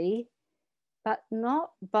conspiracy, but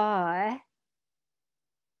not by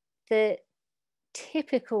the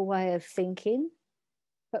typical way of thinking,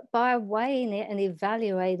 but by weighing it and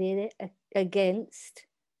evaluating it against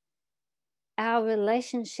our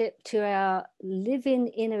relationship to our living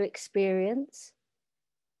inner experience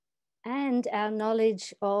and our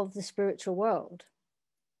knowledge of the spiritual world.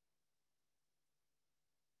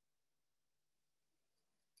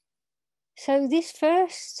 So this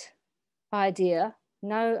first idea,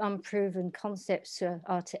 no unproven concepts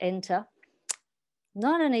are to enter,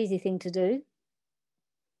 not an easy thing to do.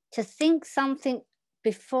 To think something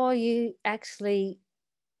before you actually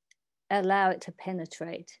allow it to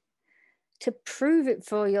penetrate, to prove it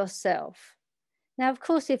for yourself. Now, of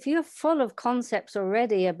course, if you're full of concepts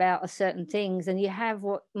already about a certain things and you have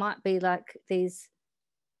what might be like these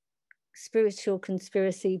spiritual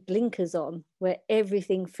conspiracy blinkers on, where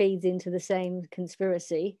everything feeds into the same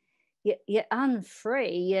conspiracy, you're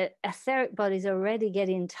unfree. Your etheric body's already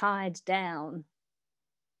getting tied down.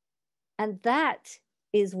 And that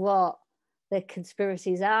is what the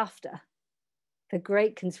conspiracy's after, the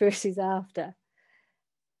great conspiracy's after.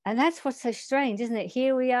 And that's what's so strange, isn't it?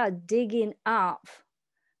 Here we are digging up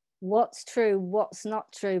what's true, what's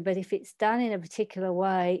not true. But if it's done in a particular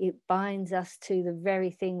way, it binds us to the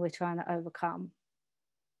very thing we're trying to overcome.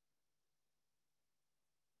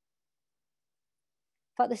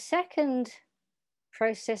 But the second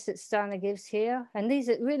process that Steiner gives here, and these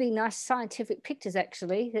are really nice scientific pictures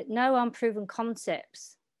actually, that no unproven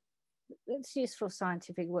concepts. That's useful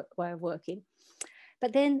scientific way of working.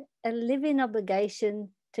 But then a living obligation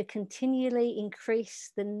to continually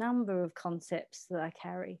increase the number of concepts that I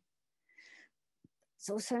carry. It's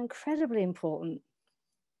also incredibly important.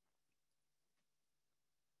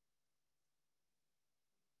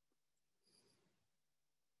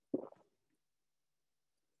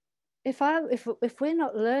 If we're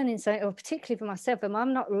not learning something, or particularly for myself, if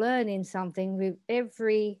I'm not learning something with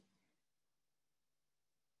every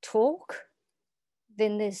talk,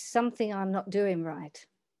 then there's something I'm not doing right.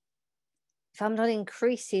 If I'm not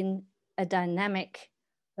increasing a dynamic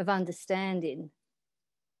of understanding.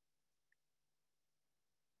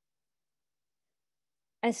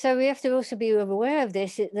 And so we have to also be aware of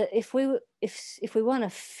this, that if we want to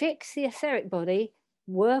fix the etheric body,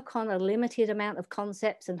 work on a limited amount of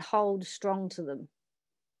concepts and hold strong to them.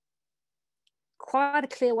 Quite a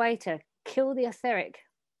clear way to kill the etheric,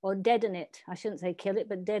 or deaden it. I shouldn't say kill it,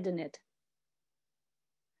 but deaden it.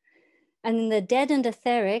 And in the deadened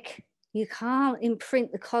etheric, you can't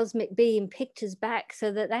imprint the cosmic being pictures back,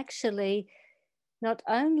 so that actually not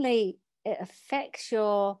only it affects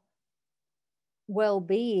your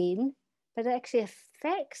well-being, but it actually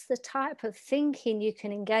affects the type of thinking you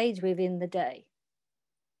can engage with in the day.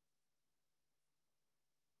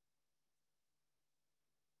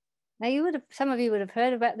 Now, some of you would have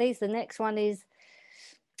heard about these. The next one is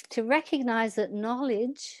to recognize that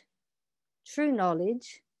knowledge, true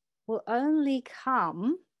knowledge, will only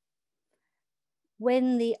come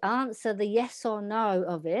when the answer, the yes or no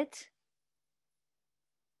of it,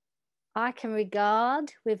 I can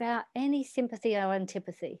regard without any sympathy or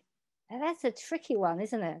antipathy. Now, that's a tricky one,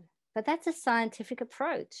 isn't it? But that's a scientific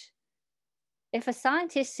approach. If a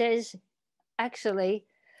scientist says, actually,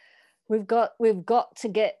 we've got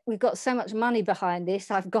so much money behind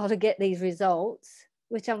this, I've got to get these results,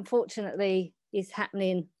 which unfortunately is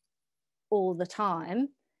happening all the time,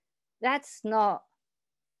 that's not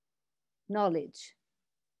knowledge.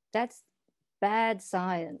 That's bad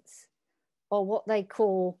science, or what they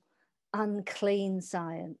call unclean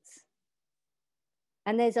science.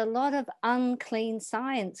 And there's a lot of unclean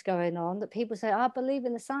science going on that people say, I believe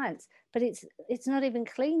in the science, but it's not even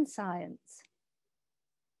clean science.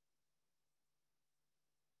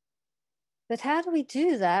 But how do we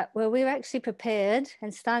do that where we're actually prepared?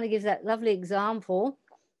 And Steiner gives that lovely example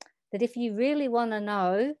that if you really want to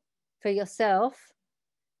know for yourself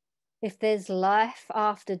if there's life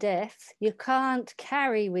after death, you can't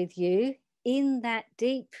carry with you in that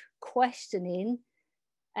deep questioning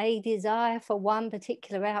a desire for one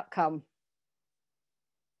particular outcome.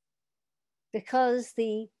 Because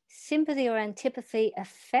the sympathy or antipathy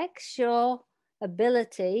affects your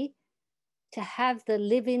ability to have the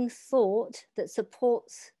living thought that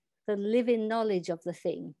supports the living knowledge of the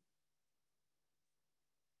thing.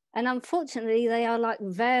 And unfortunately, they are like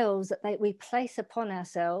veils that we place upon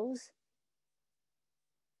ourselves.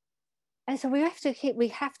 And so we have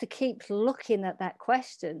to keep looking at that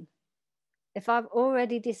question. If I've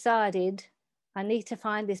already decided I need to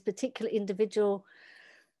find this particular individual,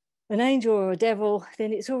 an angel or a devil,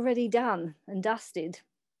 then it's already done and dusted.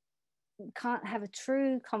 We can't have a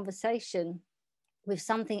true conversation with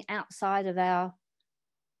something outside of our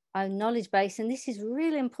own knowledge base. And this is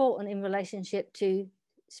really important in relationship to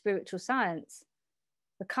spiritual science.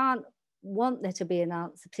 We can't want there to be an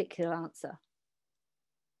answer, particular answer.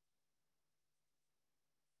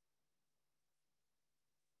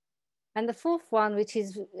 And the fourth one, which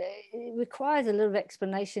is it requires a little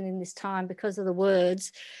explanation in this time because of the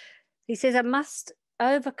words, he says, I must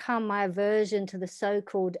overcome my aversion to the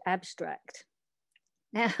so-called abstract.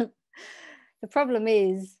 Now, the problem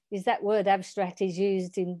is that word abstract is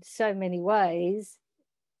used in so many ways.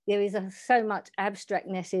 There is so much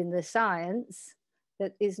abstractness in the science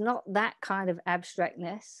that is not that kind of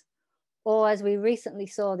abstractness. Or as we recently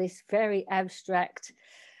saw, this very abstract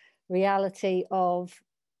reality of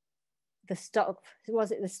the stock,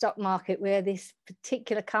 was it the stock market, where this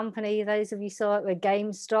particular company, those of you saw it, where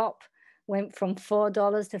GameStop went from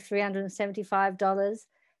 $4 to $375,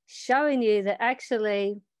 showing you that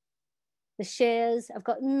actually the shares have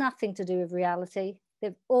got nothing to do with reality.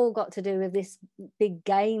 They've all got to do with this big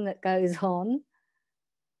game that goes on.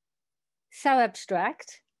 So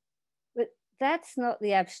abstract, but that's not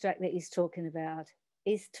the abstract that he's talking about.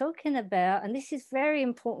 He's talking about, and this is very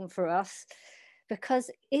important for us, because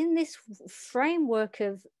in this framework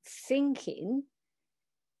of thinking,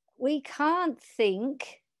 we can't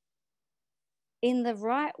think in the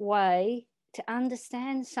right way to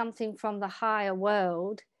understand something from the higher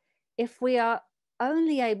world if we are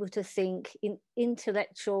only able to think in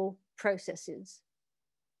intellectual processes.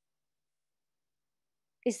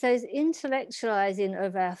 It's those intellectualizing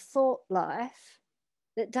of our thought life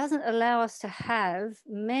that doesn't allow us to have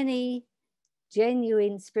many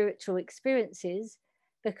genuine spiritual experiences,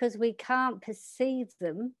 because we can't perceive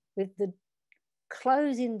them with the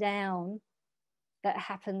closing down that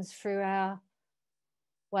happens through our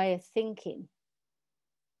way of thinking.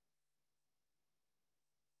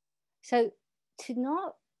 So to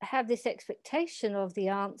not have this expectation of the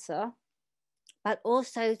answer, but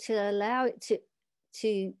also to allow it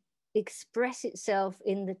to express itself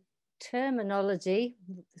in the terminology,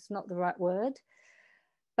 it's not the right word,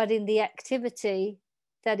 but in the activity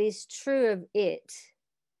that is true of it.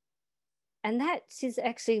 And that is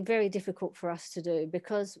actually very difficult for us to do,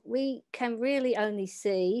 because we can really only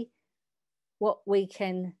see what we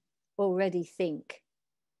can already think.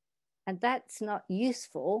 And that's not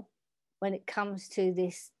useful when it comes to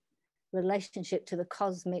this relationship to the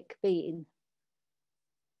cosmic being.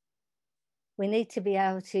 We need to be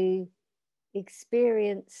able to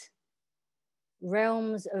experience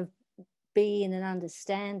realms of being and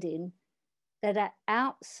understanding that are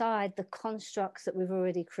outside the constructs that we've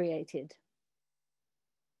already created.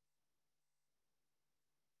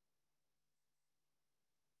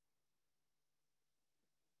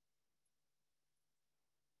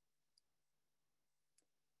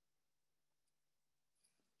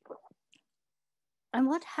 And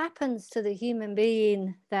what happens to the human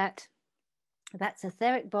being that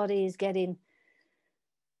etheric body is getting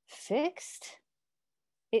fixed?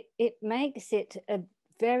 It makes it a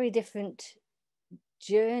very different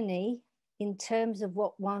journey in terms of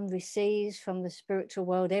what one receives from the spiritual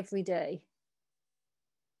world every day.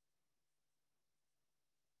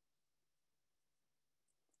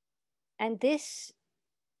 And this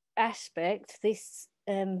aspect, this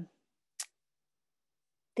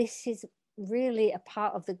is really a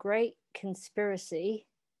part of the great conspiracy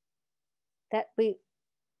that we,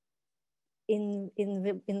 in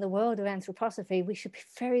the world of anthroposophy, we should be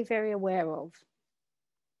very, very aware of.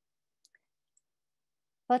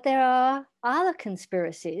 But there are other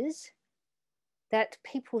conspiracies that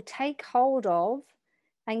people take hold of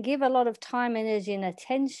and give a lot of time, energy, and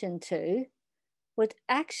attention to, would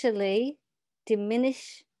actually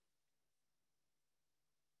diminish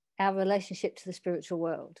our relationship to the spiritual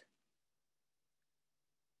world.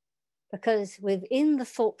 Because within the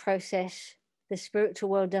thought process, the spiritual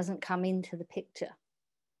world doesn't come into the picture.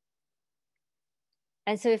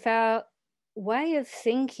 And so if our way of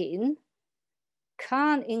thinking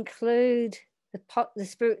can't include the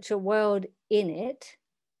spiritual world in it,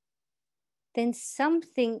 then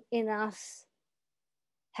something in us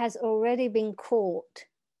has already been caught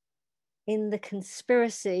in the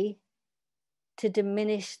conspiracy to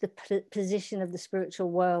diminish the position of the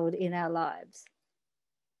spiritual world in our lives.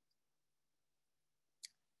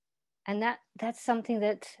 And that's something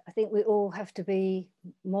that I think we all have to be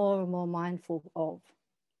more and more mindful of.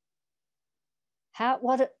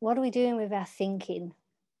 What are we doing with our thinking?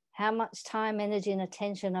 How much time, energy, and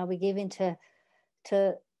attention are we giving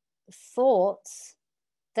to thoughts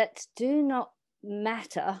that do not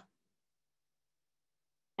matter?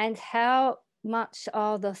 And how much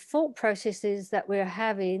are the thought processes that we're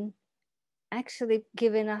having actually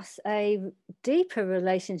giving us a deeper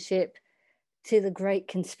relationship to the great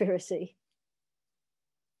conspiracy?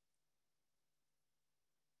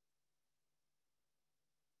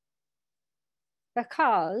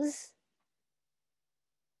 Because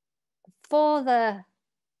for the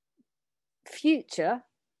future,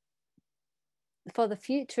 for the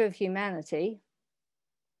future of humanity,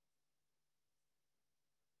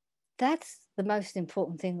 that's the most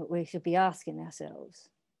important thing that we should be asking ourselves.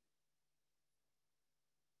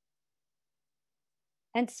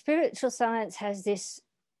 And spiritual science has this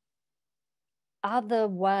other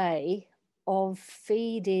way of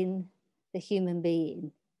feeding the human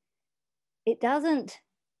being. It doesn't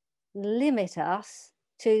limit us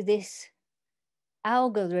to this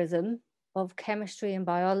algorithm of chemistry and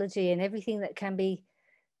biology and everything that can be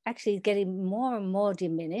actually getting more and more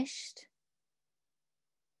diminished.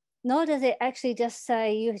 Nor does it actually just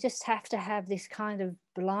say you just have to have this kind of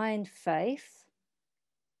blind faith,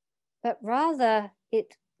 but rather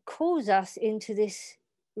it calls us into this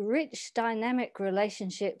rich, dynamic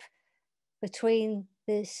relationship between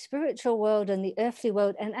the spiritual world and the earthly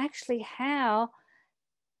world, and actually how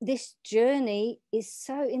this journey is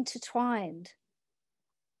so intertwined.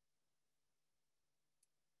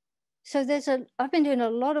 So I've been doing a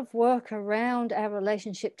lot of work around our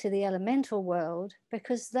relationship to the elemental world,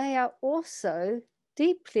 because they are also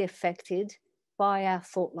deeply affected by our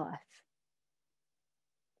thought life.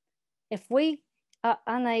 If we are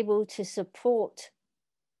unable to support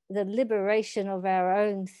the liberation of our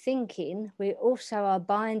own thinking, we also are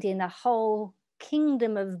binding a whole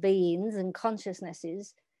kingdom of beings and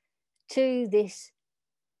consciousnesses to this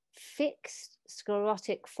fixed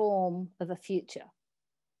sclerotic form of a future.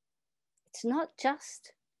 It's not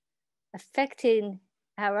just affecting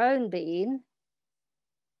our own being,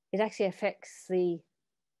 it actually affects the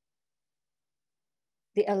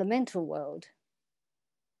elemental world.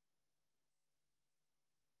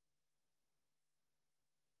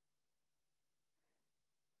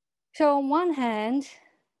 So on one hand,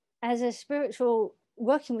 as a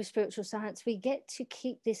working with spiritual science, we get to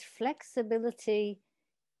keep this flexibility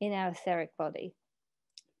in our etheric body.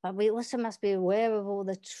 But we also must be aware of all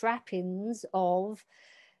the trappings of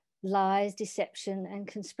lies, deception, and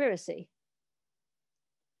conspiracy.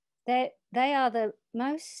 They are the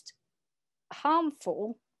most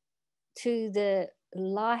harmful to the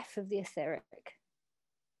life of the etheric.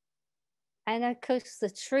 And of course, the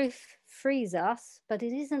truth frees us, but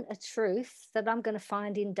it isn't a truth that I'm going to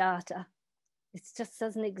find in data. It just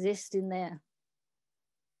doesn't exist in there.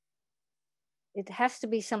 It has to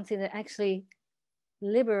be something that actually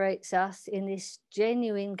liberates us in this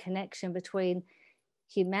genuine connection between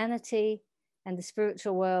humanity and the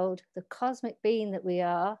spiritual world, the cosmic being that we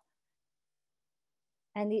are,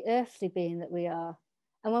 and the earthly being that we are.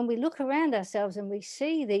 And when we look around ourselves and we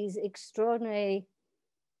see these extraordinary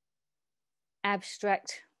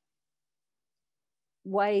abstract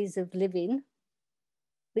ways of living,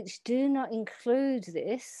 which do not include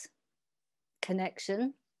this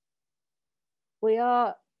connection, we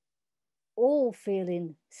are all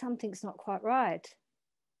feeling something's not quite right.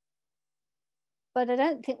 But I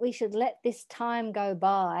don't think we should let this time go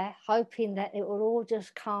by hoping that it will all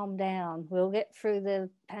just calm down. We'll get through the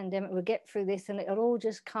pandemic, we'll get through this, and it'll all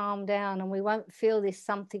just calm down and we won't feel this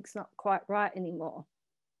something's not quite right anymore.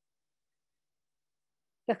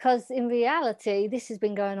 Because in reality, this has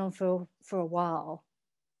been going on for a while.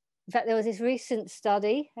 In fact, there was this recent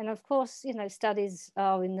study, and of course, you know, studies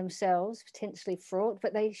are in themselves potentially fraught,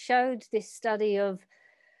 but they showed this study of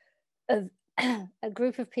a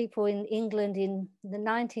group of people in England in the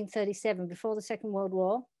 1937, before the Second World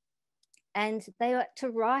War, and they had to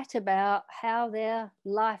write about how their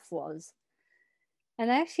life was. And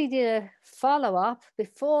they actually did a follow-up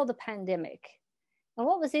before the pandemic. And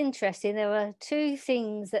what was interesting, there were two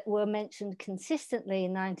things that were mentioned consistently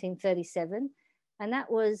in 1937, and that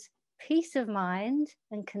was peace of mind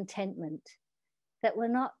and contentment, that were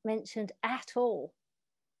not mentioned at all.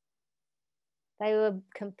 They were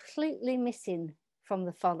completely missing from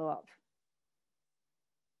the follow-up.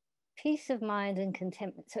 Peace of mind and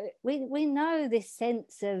contentment. So we know this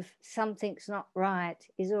sense of something's not right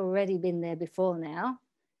is already been there before now.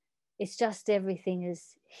 It's just everything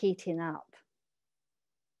is heating up.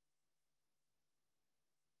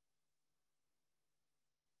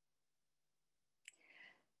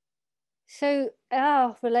 So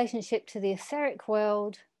our relationship to the etheric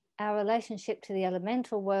world, our relationship to the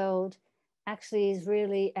elemental world, actually is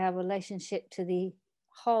really our relationship to the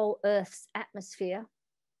whole Earth's atmosphere.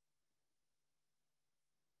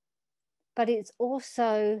 But it's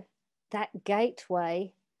also that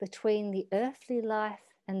gateway between the earthly life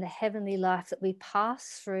and the heavenly life that we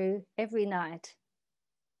pass through every night.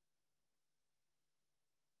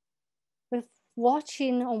 We're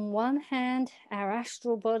watching, on one hand, our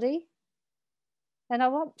astral body. And I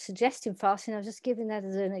won't suggesting fasting, I was just giving that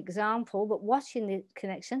as an example, but watching the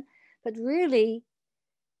connection. But really,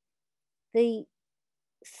 the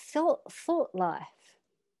thought life.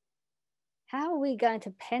 How are we going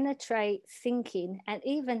to penetrate thinking and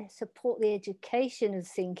even support the education of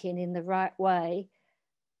thinking in the right way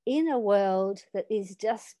in a world that is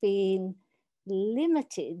just being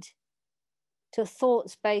limited to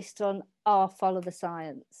thoughts based on, follow the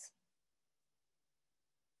science?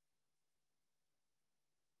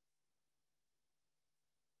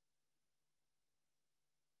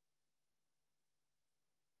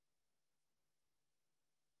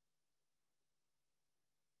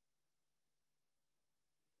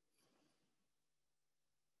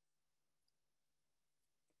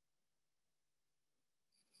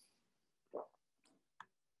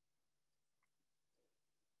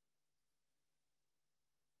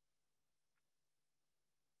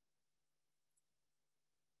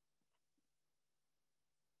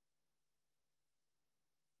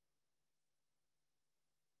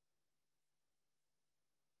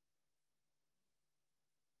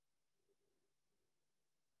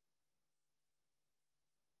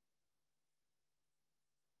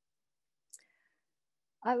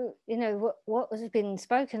 What has been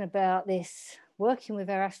spoken about this working with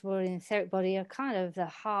our astral body and etheric body are kind of the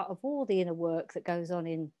heart of all the inner work that goes on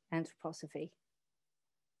in anthroposophy.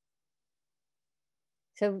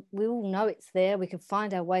 So we all know it's there, we can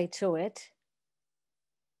find our way to it.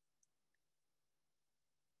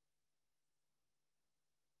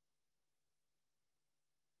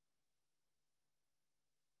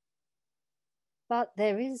 But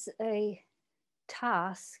there is a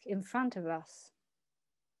task in front of us.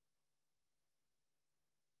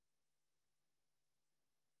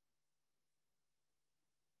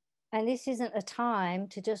 And this isn't a time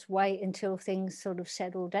to just wait until things sort of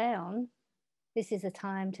settle down. This is a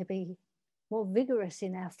time to be more vigorous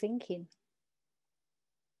in our thinking,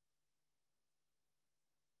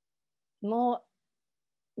 more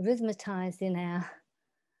rhythmatized in our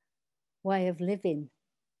way of living,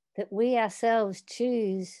 that we ourselves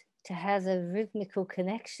choose to have a rhythmical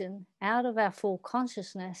connection out of our full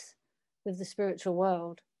consciousness with the spiritual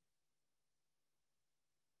world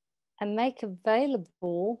and make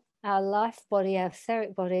available our life body, our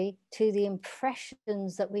etheric body, to the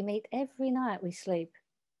impressions that we meet every night we sleep.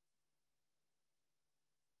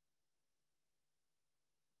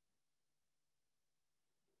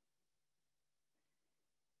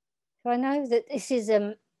 So I know that this is,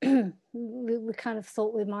 we kind of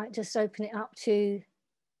thought we might just open it up to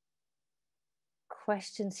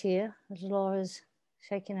questions here, as Laura's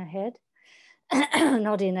shaking her head,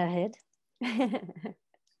 nodding her head.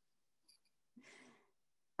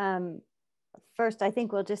 First, I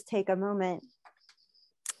think we'll just take a moment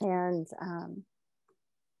and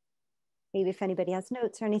maybe if anybody has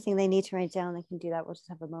notes or anything they need to write down, they can do that. We'll just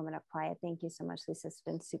have a moment of quiet. Thank you so much, Lisa. It's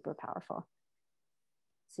been super powerful.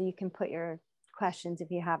 So you can put your questions, if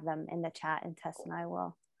you have them, in the chat, and Tess and I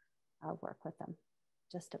will work with them.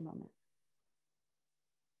 Just a moment.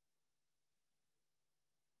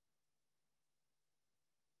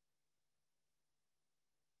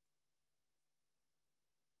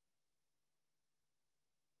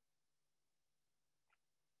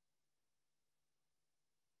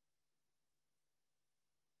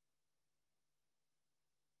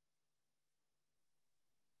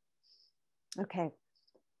 Okay.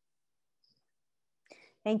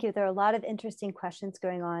 Thank you. There are a lot of interesting questions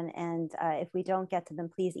going on, and if we don't get to them,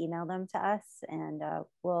 please email them to us, and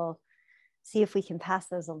we'll see if we can pass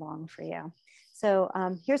those along for you. So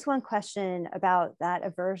here's one question about that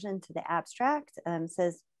aversion to the abstract.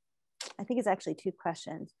 Says, I think it's actually two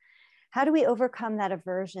questions. How do we overcome that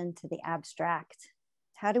aversion to the abstract?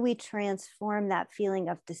 How do we transform that feeling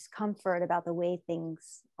of discomfort about the way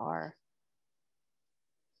things are?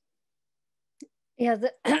 Yeah,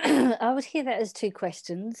 I would hear that as two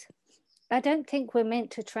questions. I don't think we're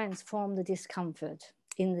meant to transform the discomfort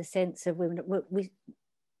in the sense of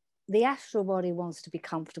the astral body wants to be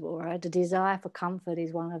comfortable, right? The desire for comfort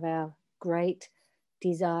is one of our great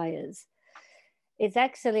desires. It's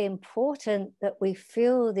actually important that we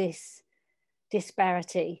feel this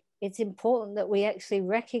disparity. It's important that we actually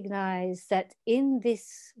recognize that in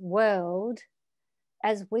this world,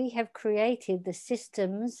 as we have created the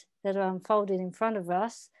systems that are unfolding in front of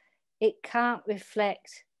us, it can't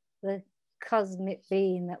reflect the cosmic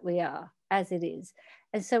being that we are as it is.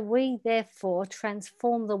 And so we therefore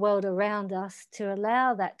transform the world around us to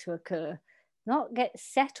allow that to occur, not get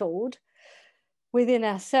settled within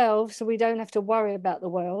ourselves so we don't have to worry about the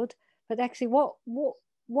world, but actually what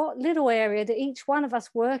little area that each one of us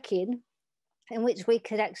work in which we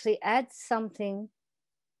could actually add something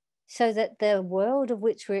so that the world of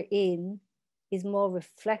which we're in is more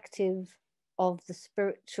reflective of the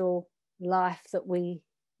spiritual life that we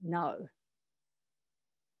know.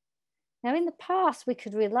 Now, in the past, we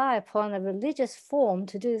could rely upon a religious form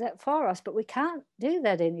to do that for us, but we can't do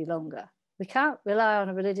that any longer. We can't rely on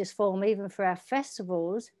a religious form even for our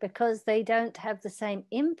festivals, because they don't have the same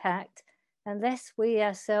impact unless we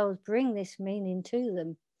ourselves bring this meaning to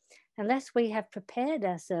them, unless we have prepared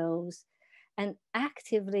ourselves and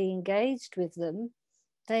actively engaged with them.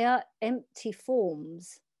 They are empty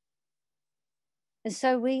forms. And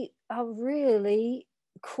so we are really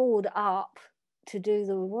called up to do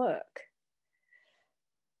the work.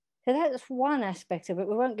 So that's one aspect of it.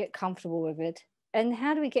 We won't get comfortable with it. And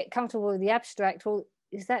how do we get comfortable with the abstract? Well,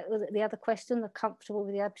 is that the other question, the comfortable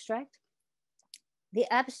with the abstract? The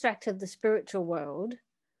abstract of the spiritual world,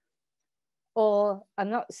 or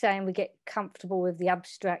I'm not saying we get comfortable with the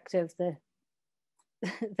abstract of the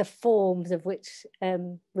the forms of which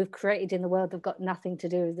we've created in the world that have got nothing to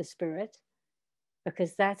do with the spirit,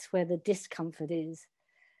 because that's where the discomfort is.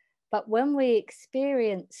 But when we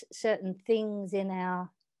experience certain things in our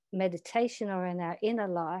meditation or in our inner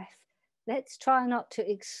life, let's try not to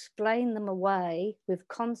explain them away with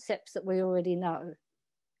concepts that we already know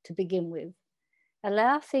to begin with.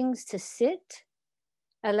 Allow things to sit,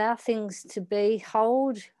 allow things to be,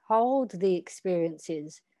 hold the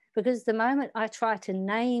experiences. Because the moment I try to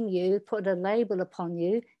name you, put a label upon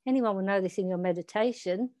you, anyone will know this in your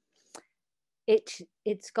meditation,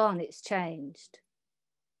 it's gone, it's changed.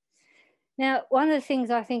 Now, one of the things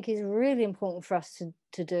I think is really important for us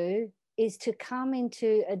to do is to come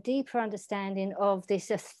into a deeper understanding of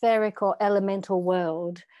this etheric or elemental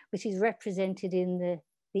world, which is represented in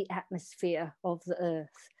the atmosphere of the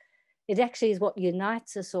earth. It actually is what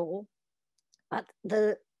unites us all. But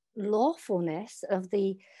the lawfulness of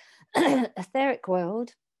the etheric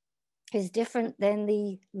world is different than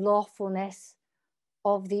the lawfulness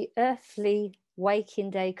of the earthly waking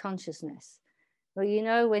day consciousness. Well, you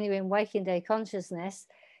know, when you're in waking day consciousness,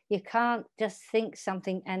 you can't just think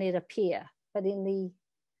something and it appear. But in the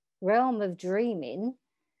realm of dreaming,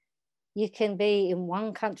 you can be in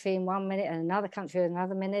one country in 1 minute and another country in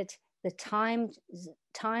another minute. The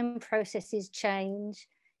time processes change.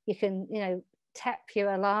 You can, tap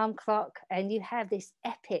your alarm clock and you have this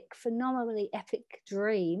epic, phenomenally epic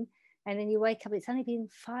dream. And then you wake up, it's only been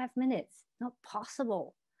 5 minutes. Not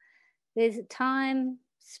possible. There's time,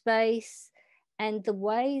 space, and the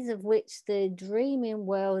ways of which the dreaming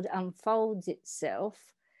world unfolds itself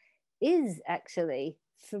is actually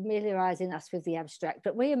familiarizing us with the abstract.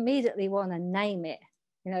 But we immediately want to name it.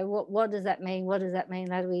 What does that mean? What does that mean?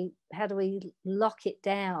 How do we lock it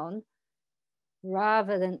down,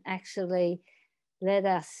 rather than actually let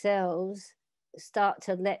ourselves start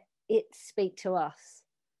to let it speak to us?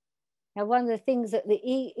 Now, one of the things that the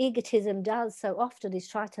egotism does so often is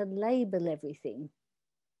try to label everything.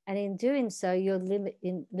 And in doing so, you're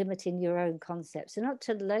limiting your own concepts. So not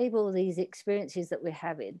to label these experiences that we're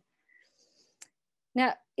having.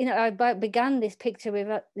 Now, I began this picture with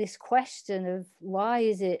this question of why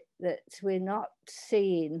is it that we're not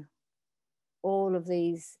seeing all of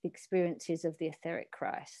these experiences of the etheric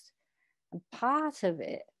Christ? And part of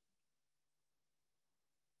it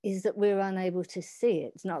is that we're unable to see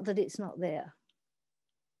it. It's not that it's not there.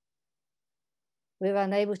 We're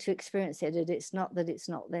unable to experience it, and it's not that it's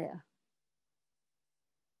not there.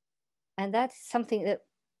 And that's something that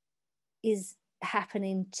is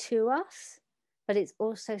happening to us, but it's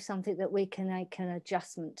also something that we can make an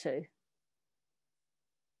adjustment to.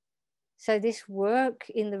 So this work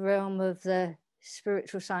in the realm of the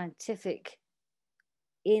spiritual scientific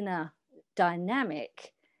inner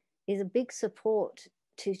dynamic is a big support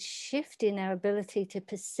to shift in our ability to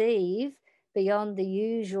perceive beyond the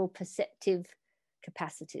usual perceptive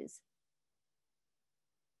capacities.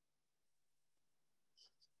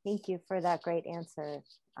 Thank you for that great answer.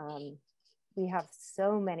 We have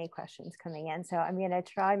so many questions coming in, so I'm going to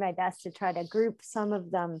try my best to try to group some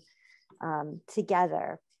of them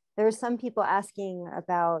together. There are some people asking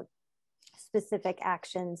about specific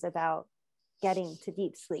actions about getting to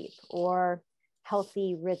deep sleep or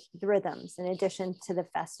healthy rhythms in addition to the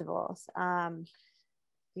festivals.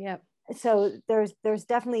 So there's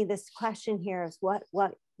definitely this question here is what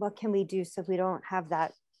can we do so we don't have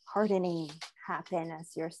that hardening happen,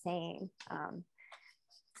 as you're saying?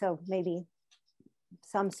 So maybe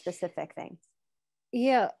some specific things.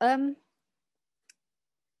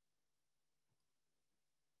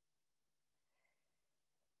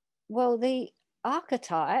 Well, the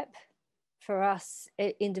archetype for us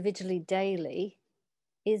individually daily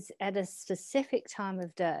is at a specific time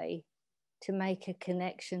of day to make a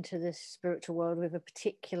connection to the spiritual world with a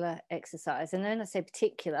particular exercise. And when I say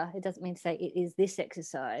particular, it doesn't mean to say it is this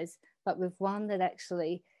exercise, but with one that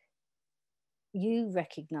actually you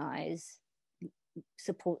recognize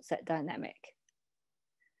supports that dynamic.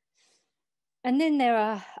 And then there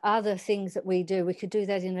are other things that we do. We could do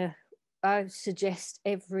that I suggest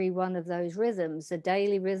every one of those rhythms: a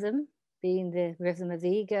daily rhythm, being the rhythm of the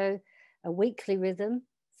ego, a weekly rhythm,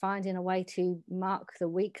 finding a way to mark the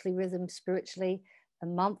weekly rhythm spiritually, a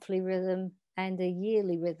monthly rhythm, and a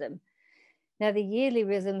yearly rhythm. Now, the yearly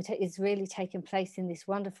rhythm is really taking place in this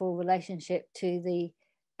wonderful relationship to the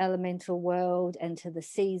elemental world and to the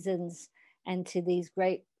seasons and to these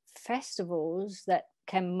great festivals that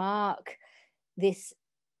can mark this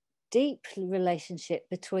deep relationship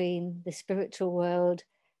between the spiritual world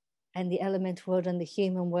and the elemental world and the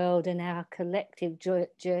human world and our collective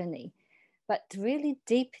journey, but really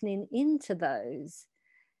deepening into those.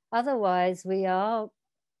 Otherwise, we're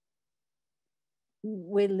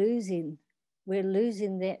losing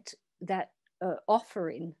that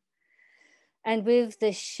offering. And with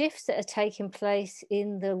the shifts that are taking place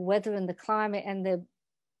in the weather and the climate and the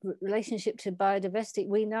relationship to biodiversity,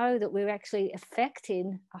 we know that we're actually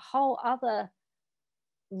affecting a whole other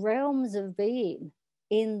realms of being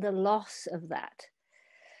in the loss of that.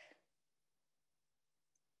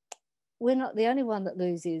 We're not the only one that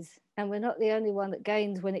loses, and we're not the only one that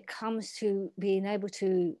gains when it comes to being able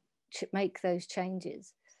to make those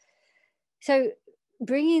changes. So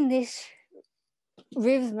bringing this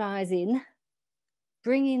rhythmizing,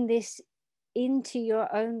 bringing this into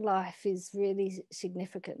your own life is really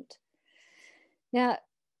significant. Now,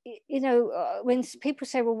 when people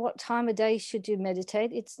say, well, what time of day should you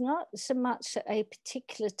meditate? It's not so much a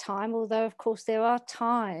particular time, although, of course, there are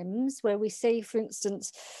times where we see, for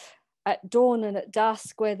instance, at dawn and at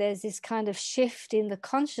dusk, where there's this kind of shift in the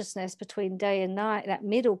consciousness between day and night, that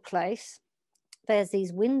middle place. There's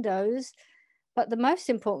these windows. But the most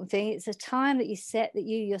important thing, it's a time that you set that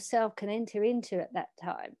you yourself can enter into at that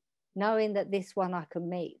time, knowing that this one I can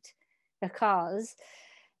meet. Because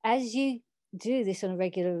as you do this on a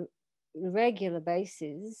regular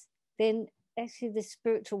basis, then actually the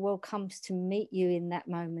spiritual world comes to meet you in that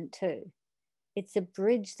moment too. It's a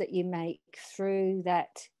bridge that you make through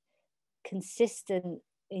that consistent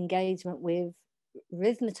engagement with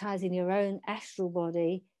rhythmatizing your own astral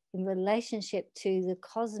body in relationship to the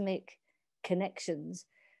cosmic connections,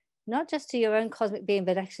 not just to your own cosmic being,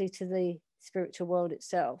 but actually to the spiritual world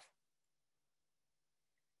itself.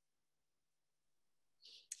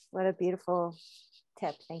 What a beautiful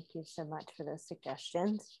tip. Thank you so much for those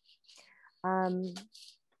suggestions.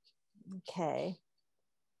 Okay.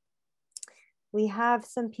 We have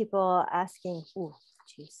some people asking, oh,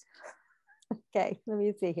 geez. Okay, let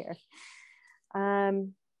me see here.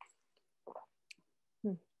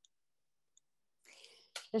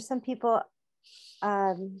 There's some people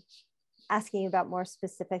asking about more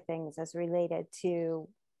specific things as related to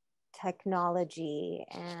technology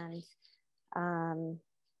and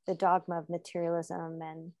the dogma of materialism,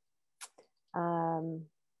 and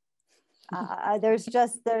I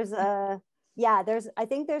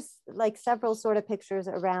think there's like several sort of pictures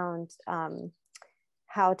around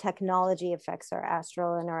how technology affects our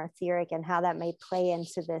astral and our etheric, and how that may play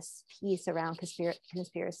into this piece around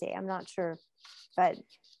conspiracy. I'm not sure, but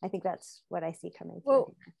I think that's what I see coming through.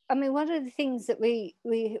 Well, I mean, one of the things that we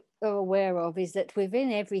are aware of is that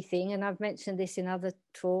within everything, and I've mentioned this in other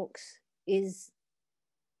talks, is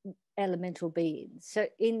elemental beings. So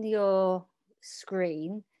in your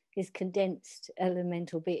screen is condensed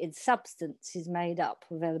elemental being. Substance is made up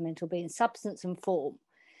of elemental beings, substance and form.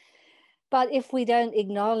 But if we don't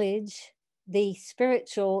acknowledge the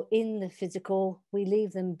spiritual in the physical, we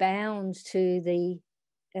leave them bound to the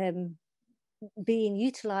being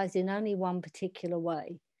utilized in only one particular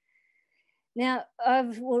way. Now,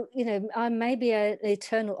 I may be an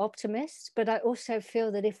eternal optimist, but I also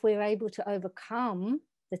feel that if we're able to overcome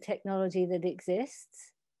the technology that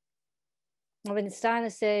exists, when Steiner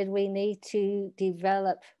said we need to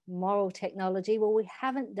develop moral technology, well, we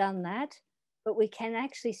haven't done that, but we can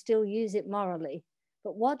actually still use it morally.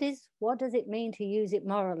 But what does it mean to use it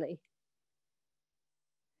morally?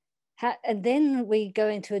 And then we go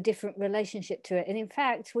into a different relationship to it. And in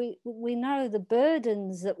fact, we know the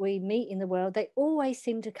burdens that we meet in the world, they always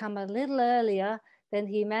seem to come a little earlier than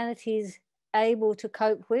humanity's able to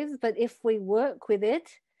cope with. But if we work with it,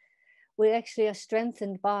 we actually are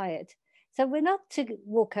strengthened by it. So we're not to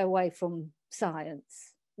walk away from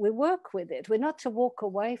science. We work with it. We're not to walk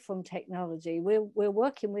away from technology. We're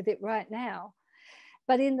working with it right now.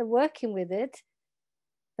 But in the working with it,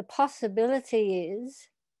 the possibility is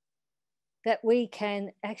that we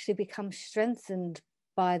can actually become strengthened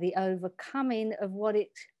by the overcoming of what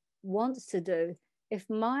it wants to do. if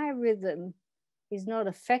my rhythm is not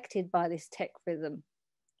affected by this tech rhythm?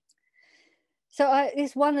 So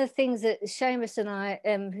it's one of the things that Seamus and I,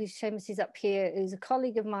 who Seamus is up here, is a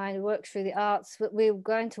colleague of mine who works through the arts, what we're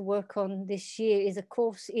going to work on this year is a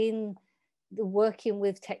course in the working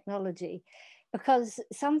with technology, because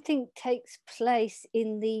something takes place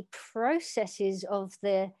in the processes of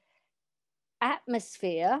the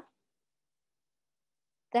atmosphere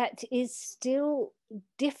that is still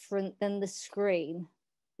different than the screen.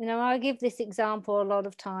 You know, I give this example a lot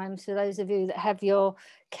of times for those of you that have your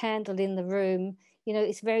candle in the room. You know,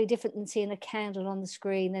 it's very different than seeing a candle on the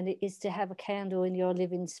screen than it is to have a candle in your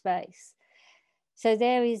living space. So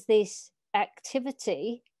there is this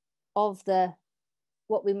activity of the,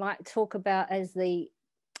 what we might talk about as the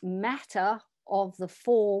matter of the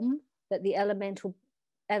form that the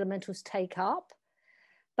elementals take up.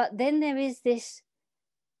 But then there is this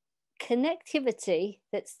connectivity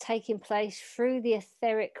that's taking place through the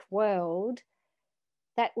etheric world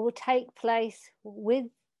that will take place with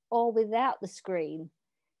or without the screen.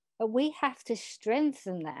 But we have to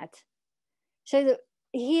strengthen that. So that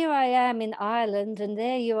here I am in Ireland, and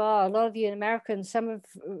there you are, a lot of you in America, and some of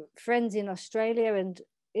friends in Australia, and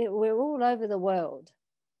we're all over the world.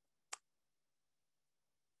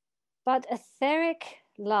 But etheric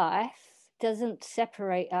life doesn't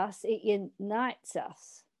separate us, it unites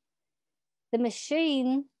us. The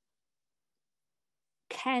machine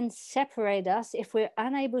can separate us if we're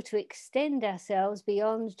unable to extend ourselves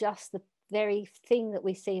beyond just the very thing that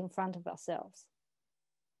we see in front of ourselves.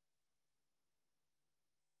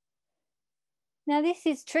 Now, this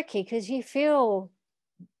is tricky because you feel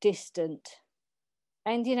distant.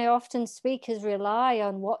 And, you know, often speakers rely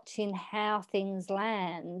on watching how things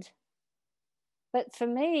land. But for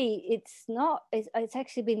me, it's not, it's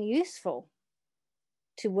actually been useful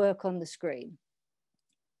to work on the screen,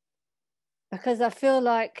 because I feel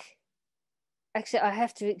like actually I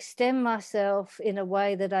have to extend myself in a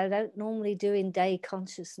way that I don't normally do in day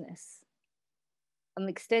consciousness. I'm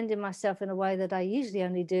extending myself in a way that I usually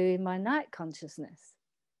only do in my night consciousness.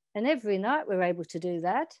 And every night we're able to do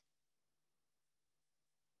that.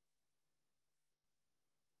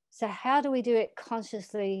 So how do we do it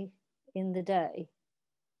consciously in the day?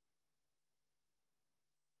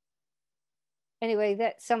 Anyway,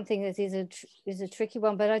 that's something that is a tricky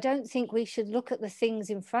one, but I don't think we should look at the things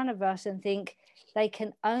in front of us and think they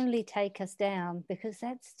can only take us down, because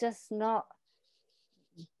that's just not,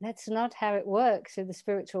 that's not how it works in the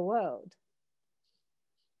spiritual world.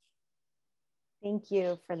 Thank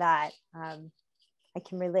you for that. I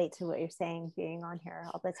can relate to what you're saying, being on here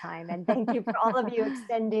all the time. And thank you for all of you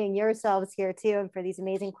extending yourselves here too, and for these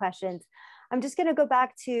amazing questions. I'm just going to go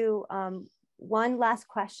back to one last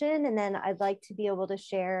question, and then I'd like to be able to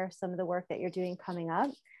share some of the work that you're doing coming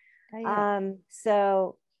up. Oh, yeah.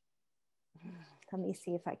 So let me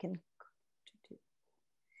see if I can.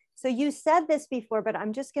 So you said this before, but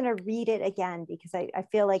I'm just going to read it again, because I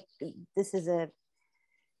feel like this is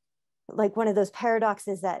like one of those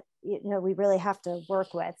paradoxes that, you know, we really have to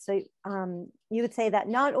work with. So you would say that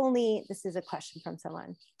not only, this is a question from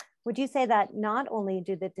someone, would you say that not only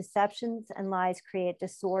do the deceptions and lies create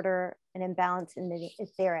disorder and imbalance in the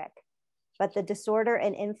etheric, but the disorder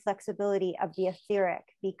and inflexibility of the etheric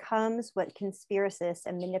becomes what conspiracists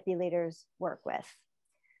and manipulators work with?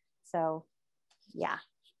 So, yeah.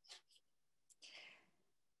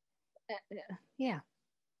 Yeah.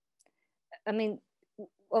 I mean,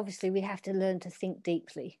 obviously we have to learn to think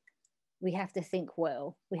deeply. We have to think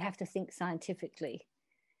well. We have to think scientifically.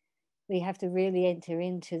 We have to really enter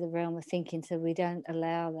into the realm of thinking so we don't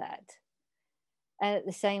allow that. And at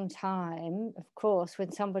the same time, of course,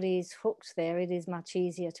 when somebody is hooked there, it is much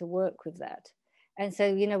easier to work with that. And so,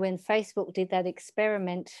 you know, when Facebook did that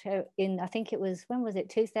experiment in, I think it was, when was it,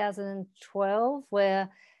 2012, where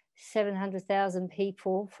 700,000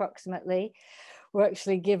 people approximately were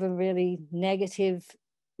actually given really negative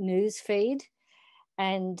news feed,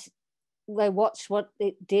 and they watched what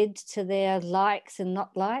it did to their likes and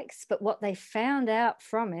not likes. But what they found out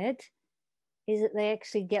from it is that they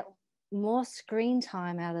actually get more screen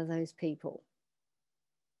time out of those people.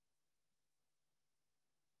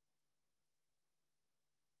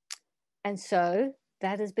 And so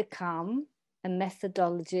that has become a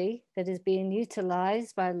methodology that is being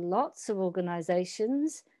utilized by lots of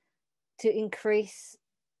organizations to increase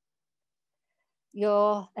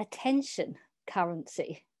your attention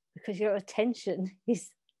currency, because your attention is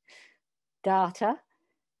data,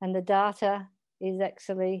 and the data is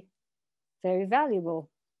actually very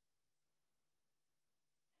valuable.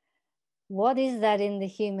 What is that in the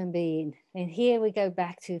human being? And here we go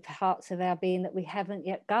back to parts of our being that we haven't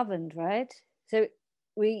yet governed, right? So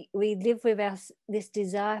we live with this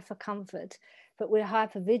desire for comfort, but we're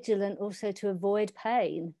hyper vigilant also to avoid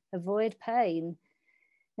pain.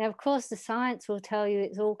 Now, of course, the science will tell you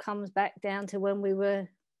it all comes back down to when we were,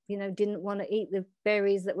 didn't want to eat the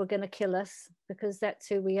berries that were going to kill us, because that's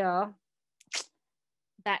who we are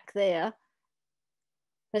back there.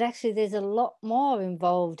 But actually, there's a lot more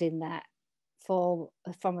involved in that from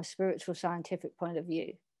a spiritual scientific point of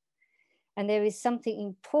view. And there is something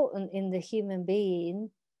important in the human being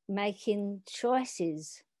making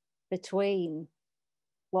choices between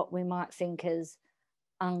what we might think as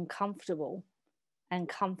uncomfortable and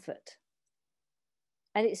comfort.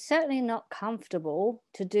 And it's certainly not comfortable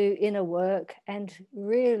to do inner work and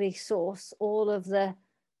really source all of the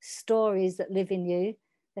stories that live in you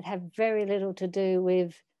that have very little to do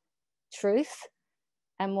with truth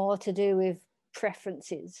and more to do with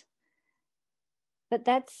preferences. But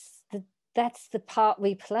that's the part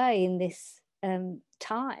we play in this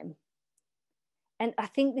time. And I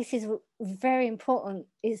think this is very important,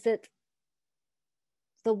 is that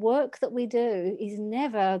the work that we do is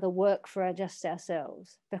never the work for just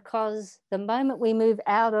ourselves, because the moment we move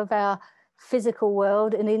out of our physical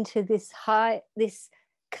world and into this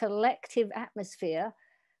collective atmosphere,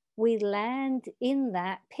 we land in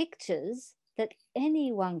that pictures that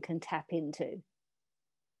anyone can tap into.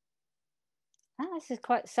 This is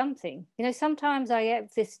quite something. Sometimes I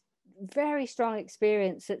have this very strong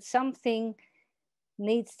experience that something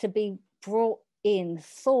needs to be brought in,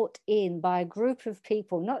 thought in by a group of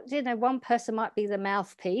people. Not, one person might be the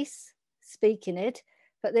mouthpiece speaking it,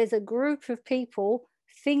 but there's a group of people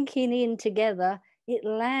thinking in together. It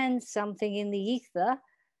lands something in the ether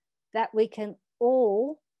that we can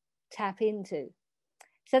all tap into.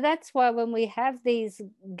 So that's why when we have these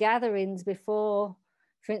gatherings before,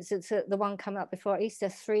 for instance, the one coming up before Easter,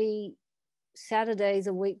 3 Saturdays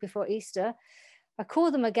a week before Easter, I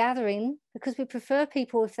call them a gathering because we prefer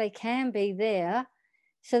people, if they can be there,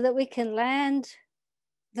 so that we can land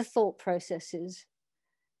the thought processes,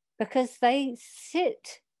 because they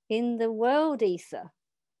sit in the world ether.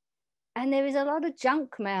 And there is a lot of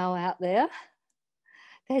junk mail out there.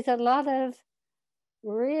 There's a lot of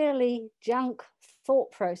really junk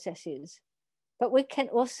thought processes, but we can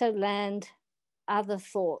also land other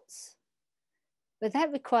thoughts. But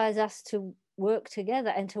that requires us to work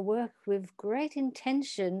together and to work with great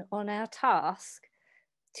intention on our task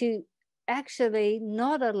to actually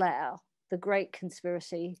not allow the great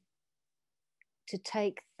conspiracy to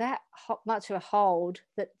take that much of a hold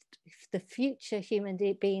that the future human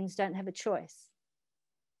beings don't have a choice.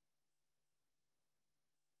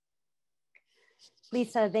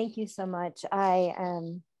 Lisa, thank you so much. I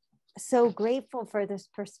am so grateful for this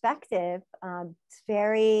perspective. It's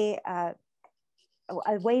very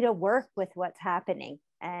a way to work with what's happening.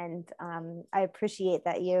 And I appreciate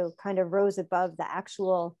that you kind of rose above the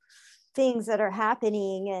actual things that are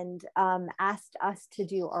happening and asked us to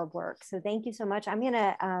do our work. So thank you so much. I'm going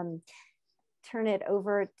to turn it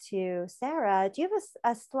over to Sarah. Do you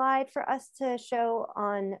have a slide for us to show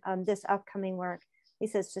on this upcoming work?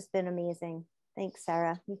 Lisa, it's just been amazing. Thanks,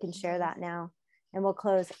 Sarah. You can share that now. And we'll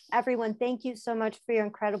close. Everyone, thank you so much for your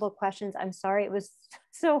incredible questions. I'm sorry it was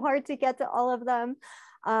so hard to get to all of them.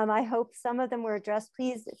 I hope some of them were addressed.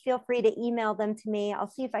 Please feel free to email them to me. I'll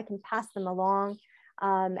see if I can pass them along.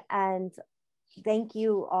 And thank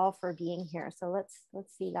you all for being here. So let's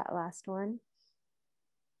see that last one.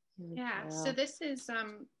 Yeah, so this is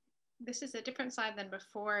a different slide than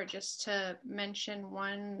before, just to mention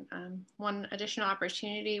one additional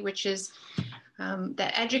opportunity, which is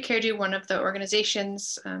that Educare, one of the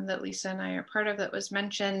organizations that Lisa and I are part of that was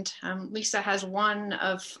mentioned. Lisa has one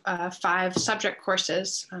of 5 subject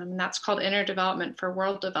courses, that's called Inner Development for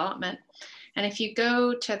World Development. And if you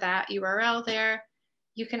go to that URL there,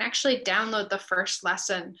 you can actually download the first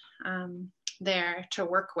lesson there to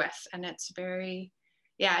work with. And it's very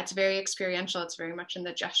experiential. It's very much in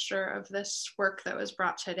the gesture of this work that was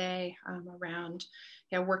brought today around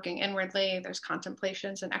working inwardly. There's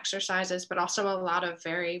contemplations and exercises, but also a lot of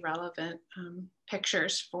very relevant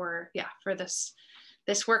pictures for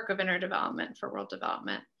this work of inner development for world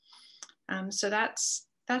development. So that's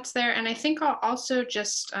there. And I think I'll also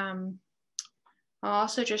just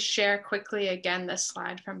share quickly again this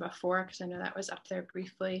slide from before, because I know that was up there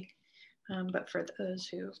briefly, but for those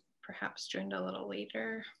who perhaps joined a little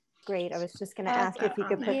later. Great. I was just going to ask if you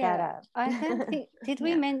could put that up. I don't think, did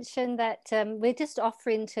we mention that we're just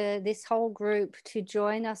offering to this whole group to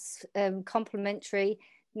join us complimentary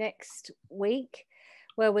next week,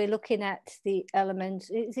 where we're looking at the element.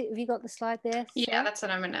 Have you got the slide there, Sarah? Yeah, that's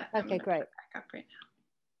what I'm going to Okay, great. Back up right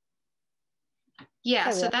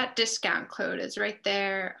Yeah, so that discount code is right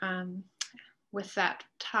there with that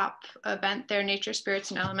top event there, Nature,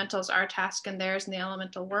 Spirits, and Elementals, Our Task and Theirs in the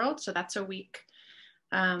Elemental World. So that's a week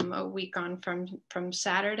on from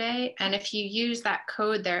Saturday. And if you use that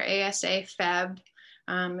code there, ASA Feb,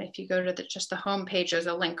 if you go to just the homepage, there's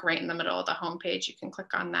a link right in the middle of the homepage. You can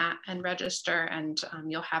click on that and register, and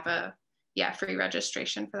you'll have a free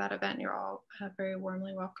registration for that event. You're all very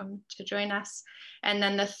warmly welcome to join us. And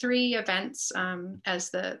then the 3 events, as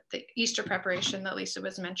the Easter preparation that Lisa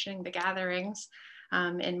was mentioning, the gatherings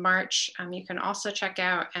in March, you can also check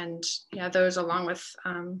out, and those along with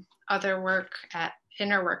other work at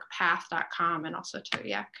innerworkpath.com, and also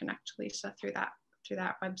to connect Lisa through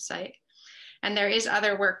that website. And there is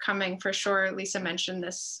other work coming for sure. Lisa mentioned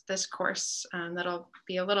this course that'll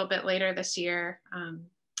be a little bit later this year,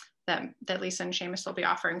 that Lisa and Seamus will be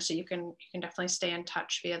offering. So you can definitely stay in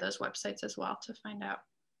touch via those websites as well to find out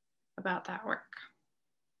about that work.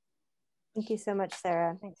 Thank you so much,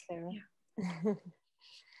 Sarah. Thanks, Sarah. Yeah.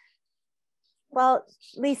 Well,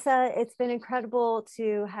 Lisa, it's been incredible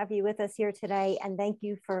to have you with us here today, and thank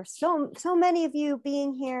you for so many of you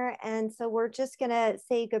being here. And so we're just gonna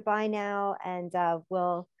say goodbye now, and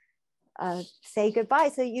we'll say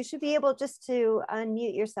goodbye. So you should be able just to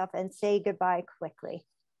unmute yourself and say goodbye quickly.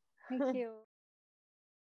 Thank you.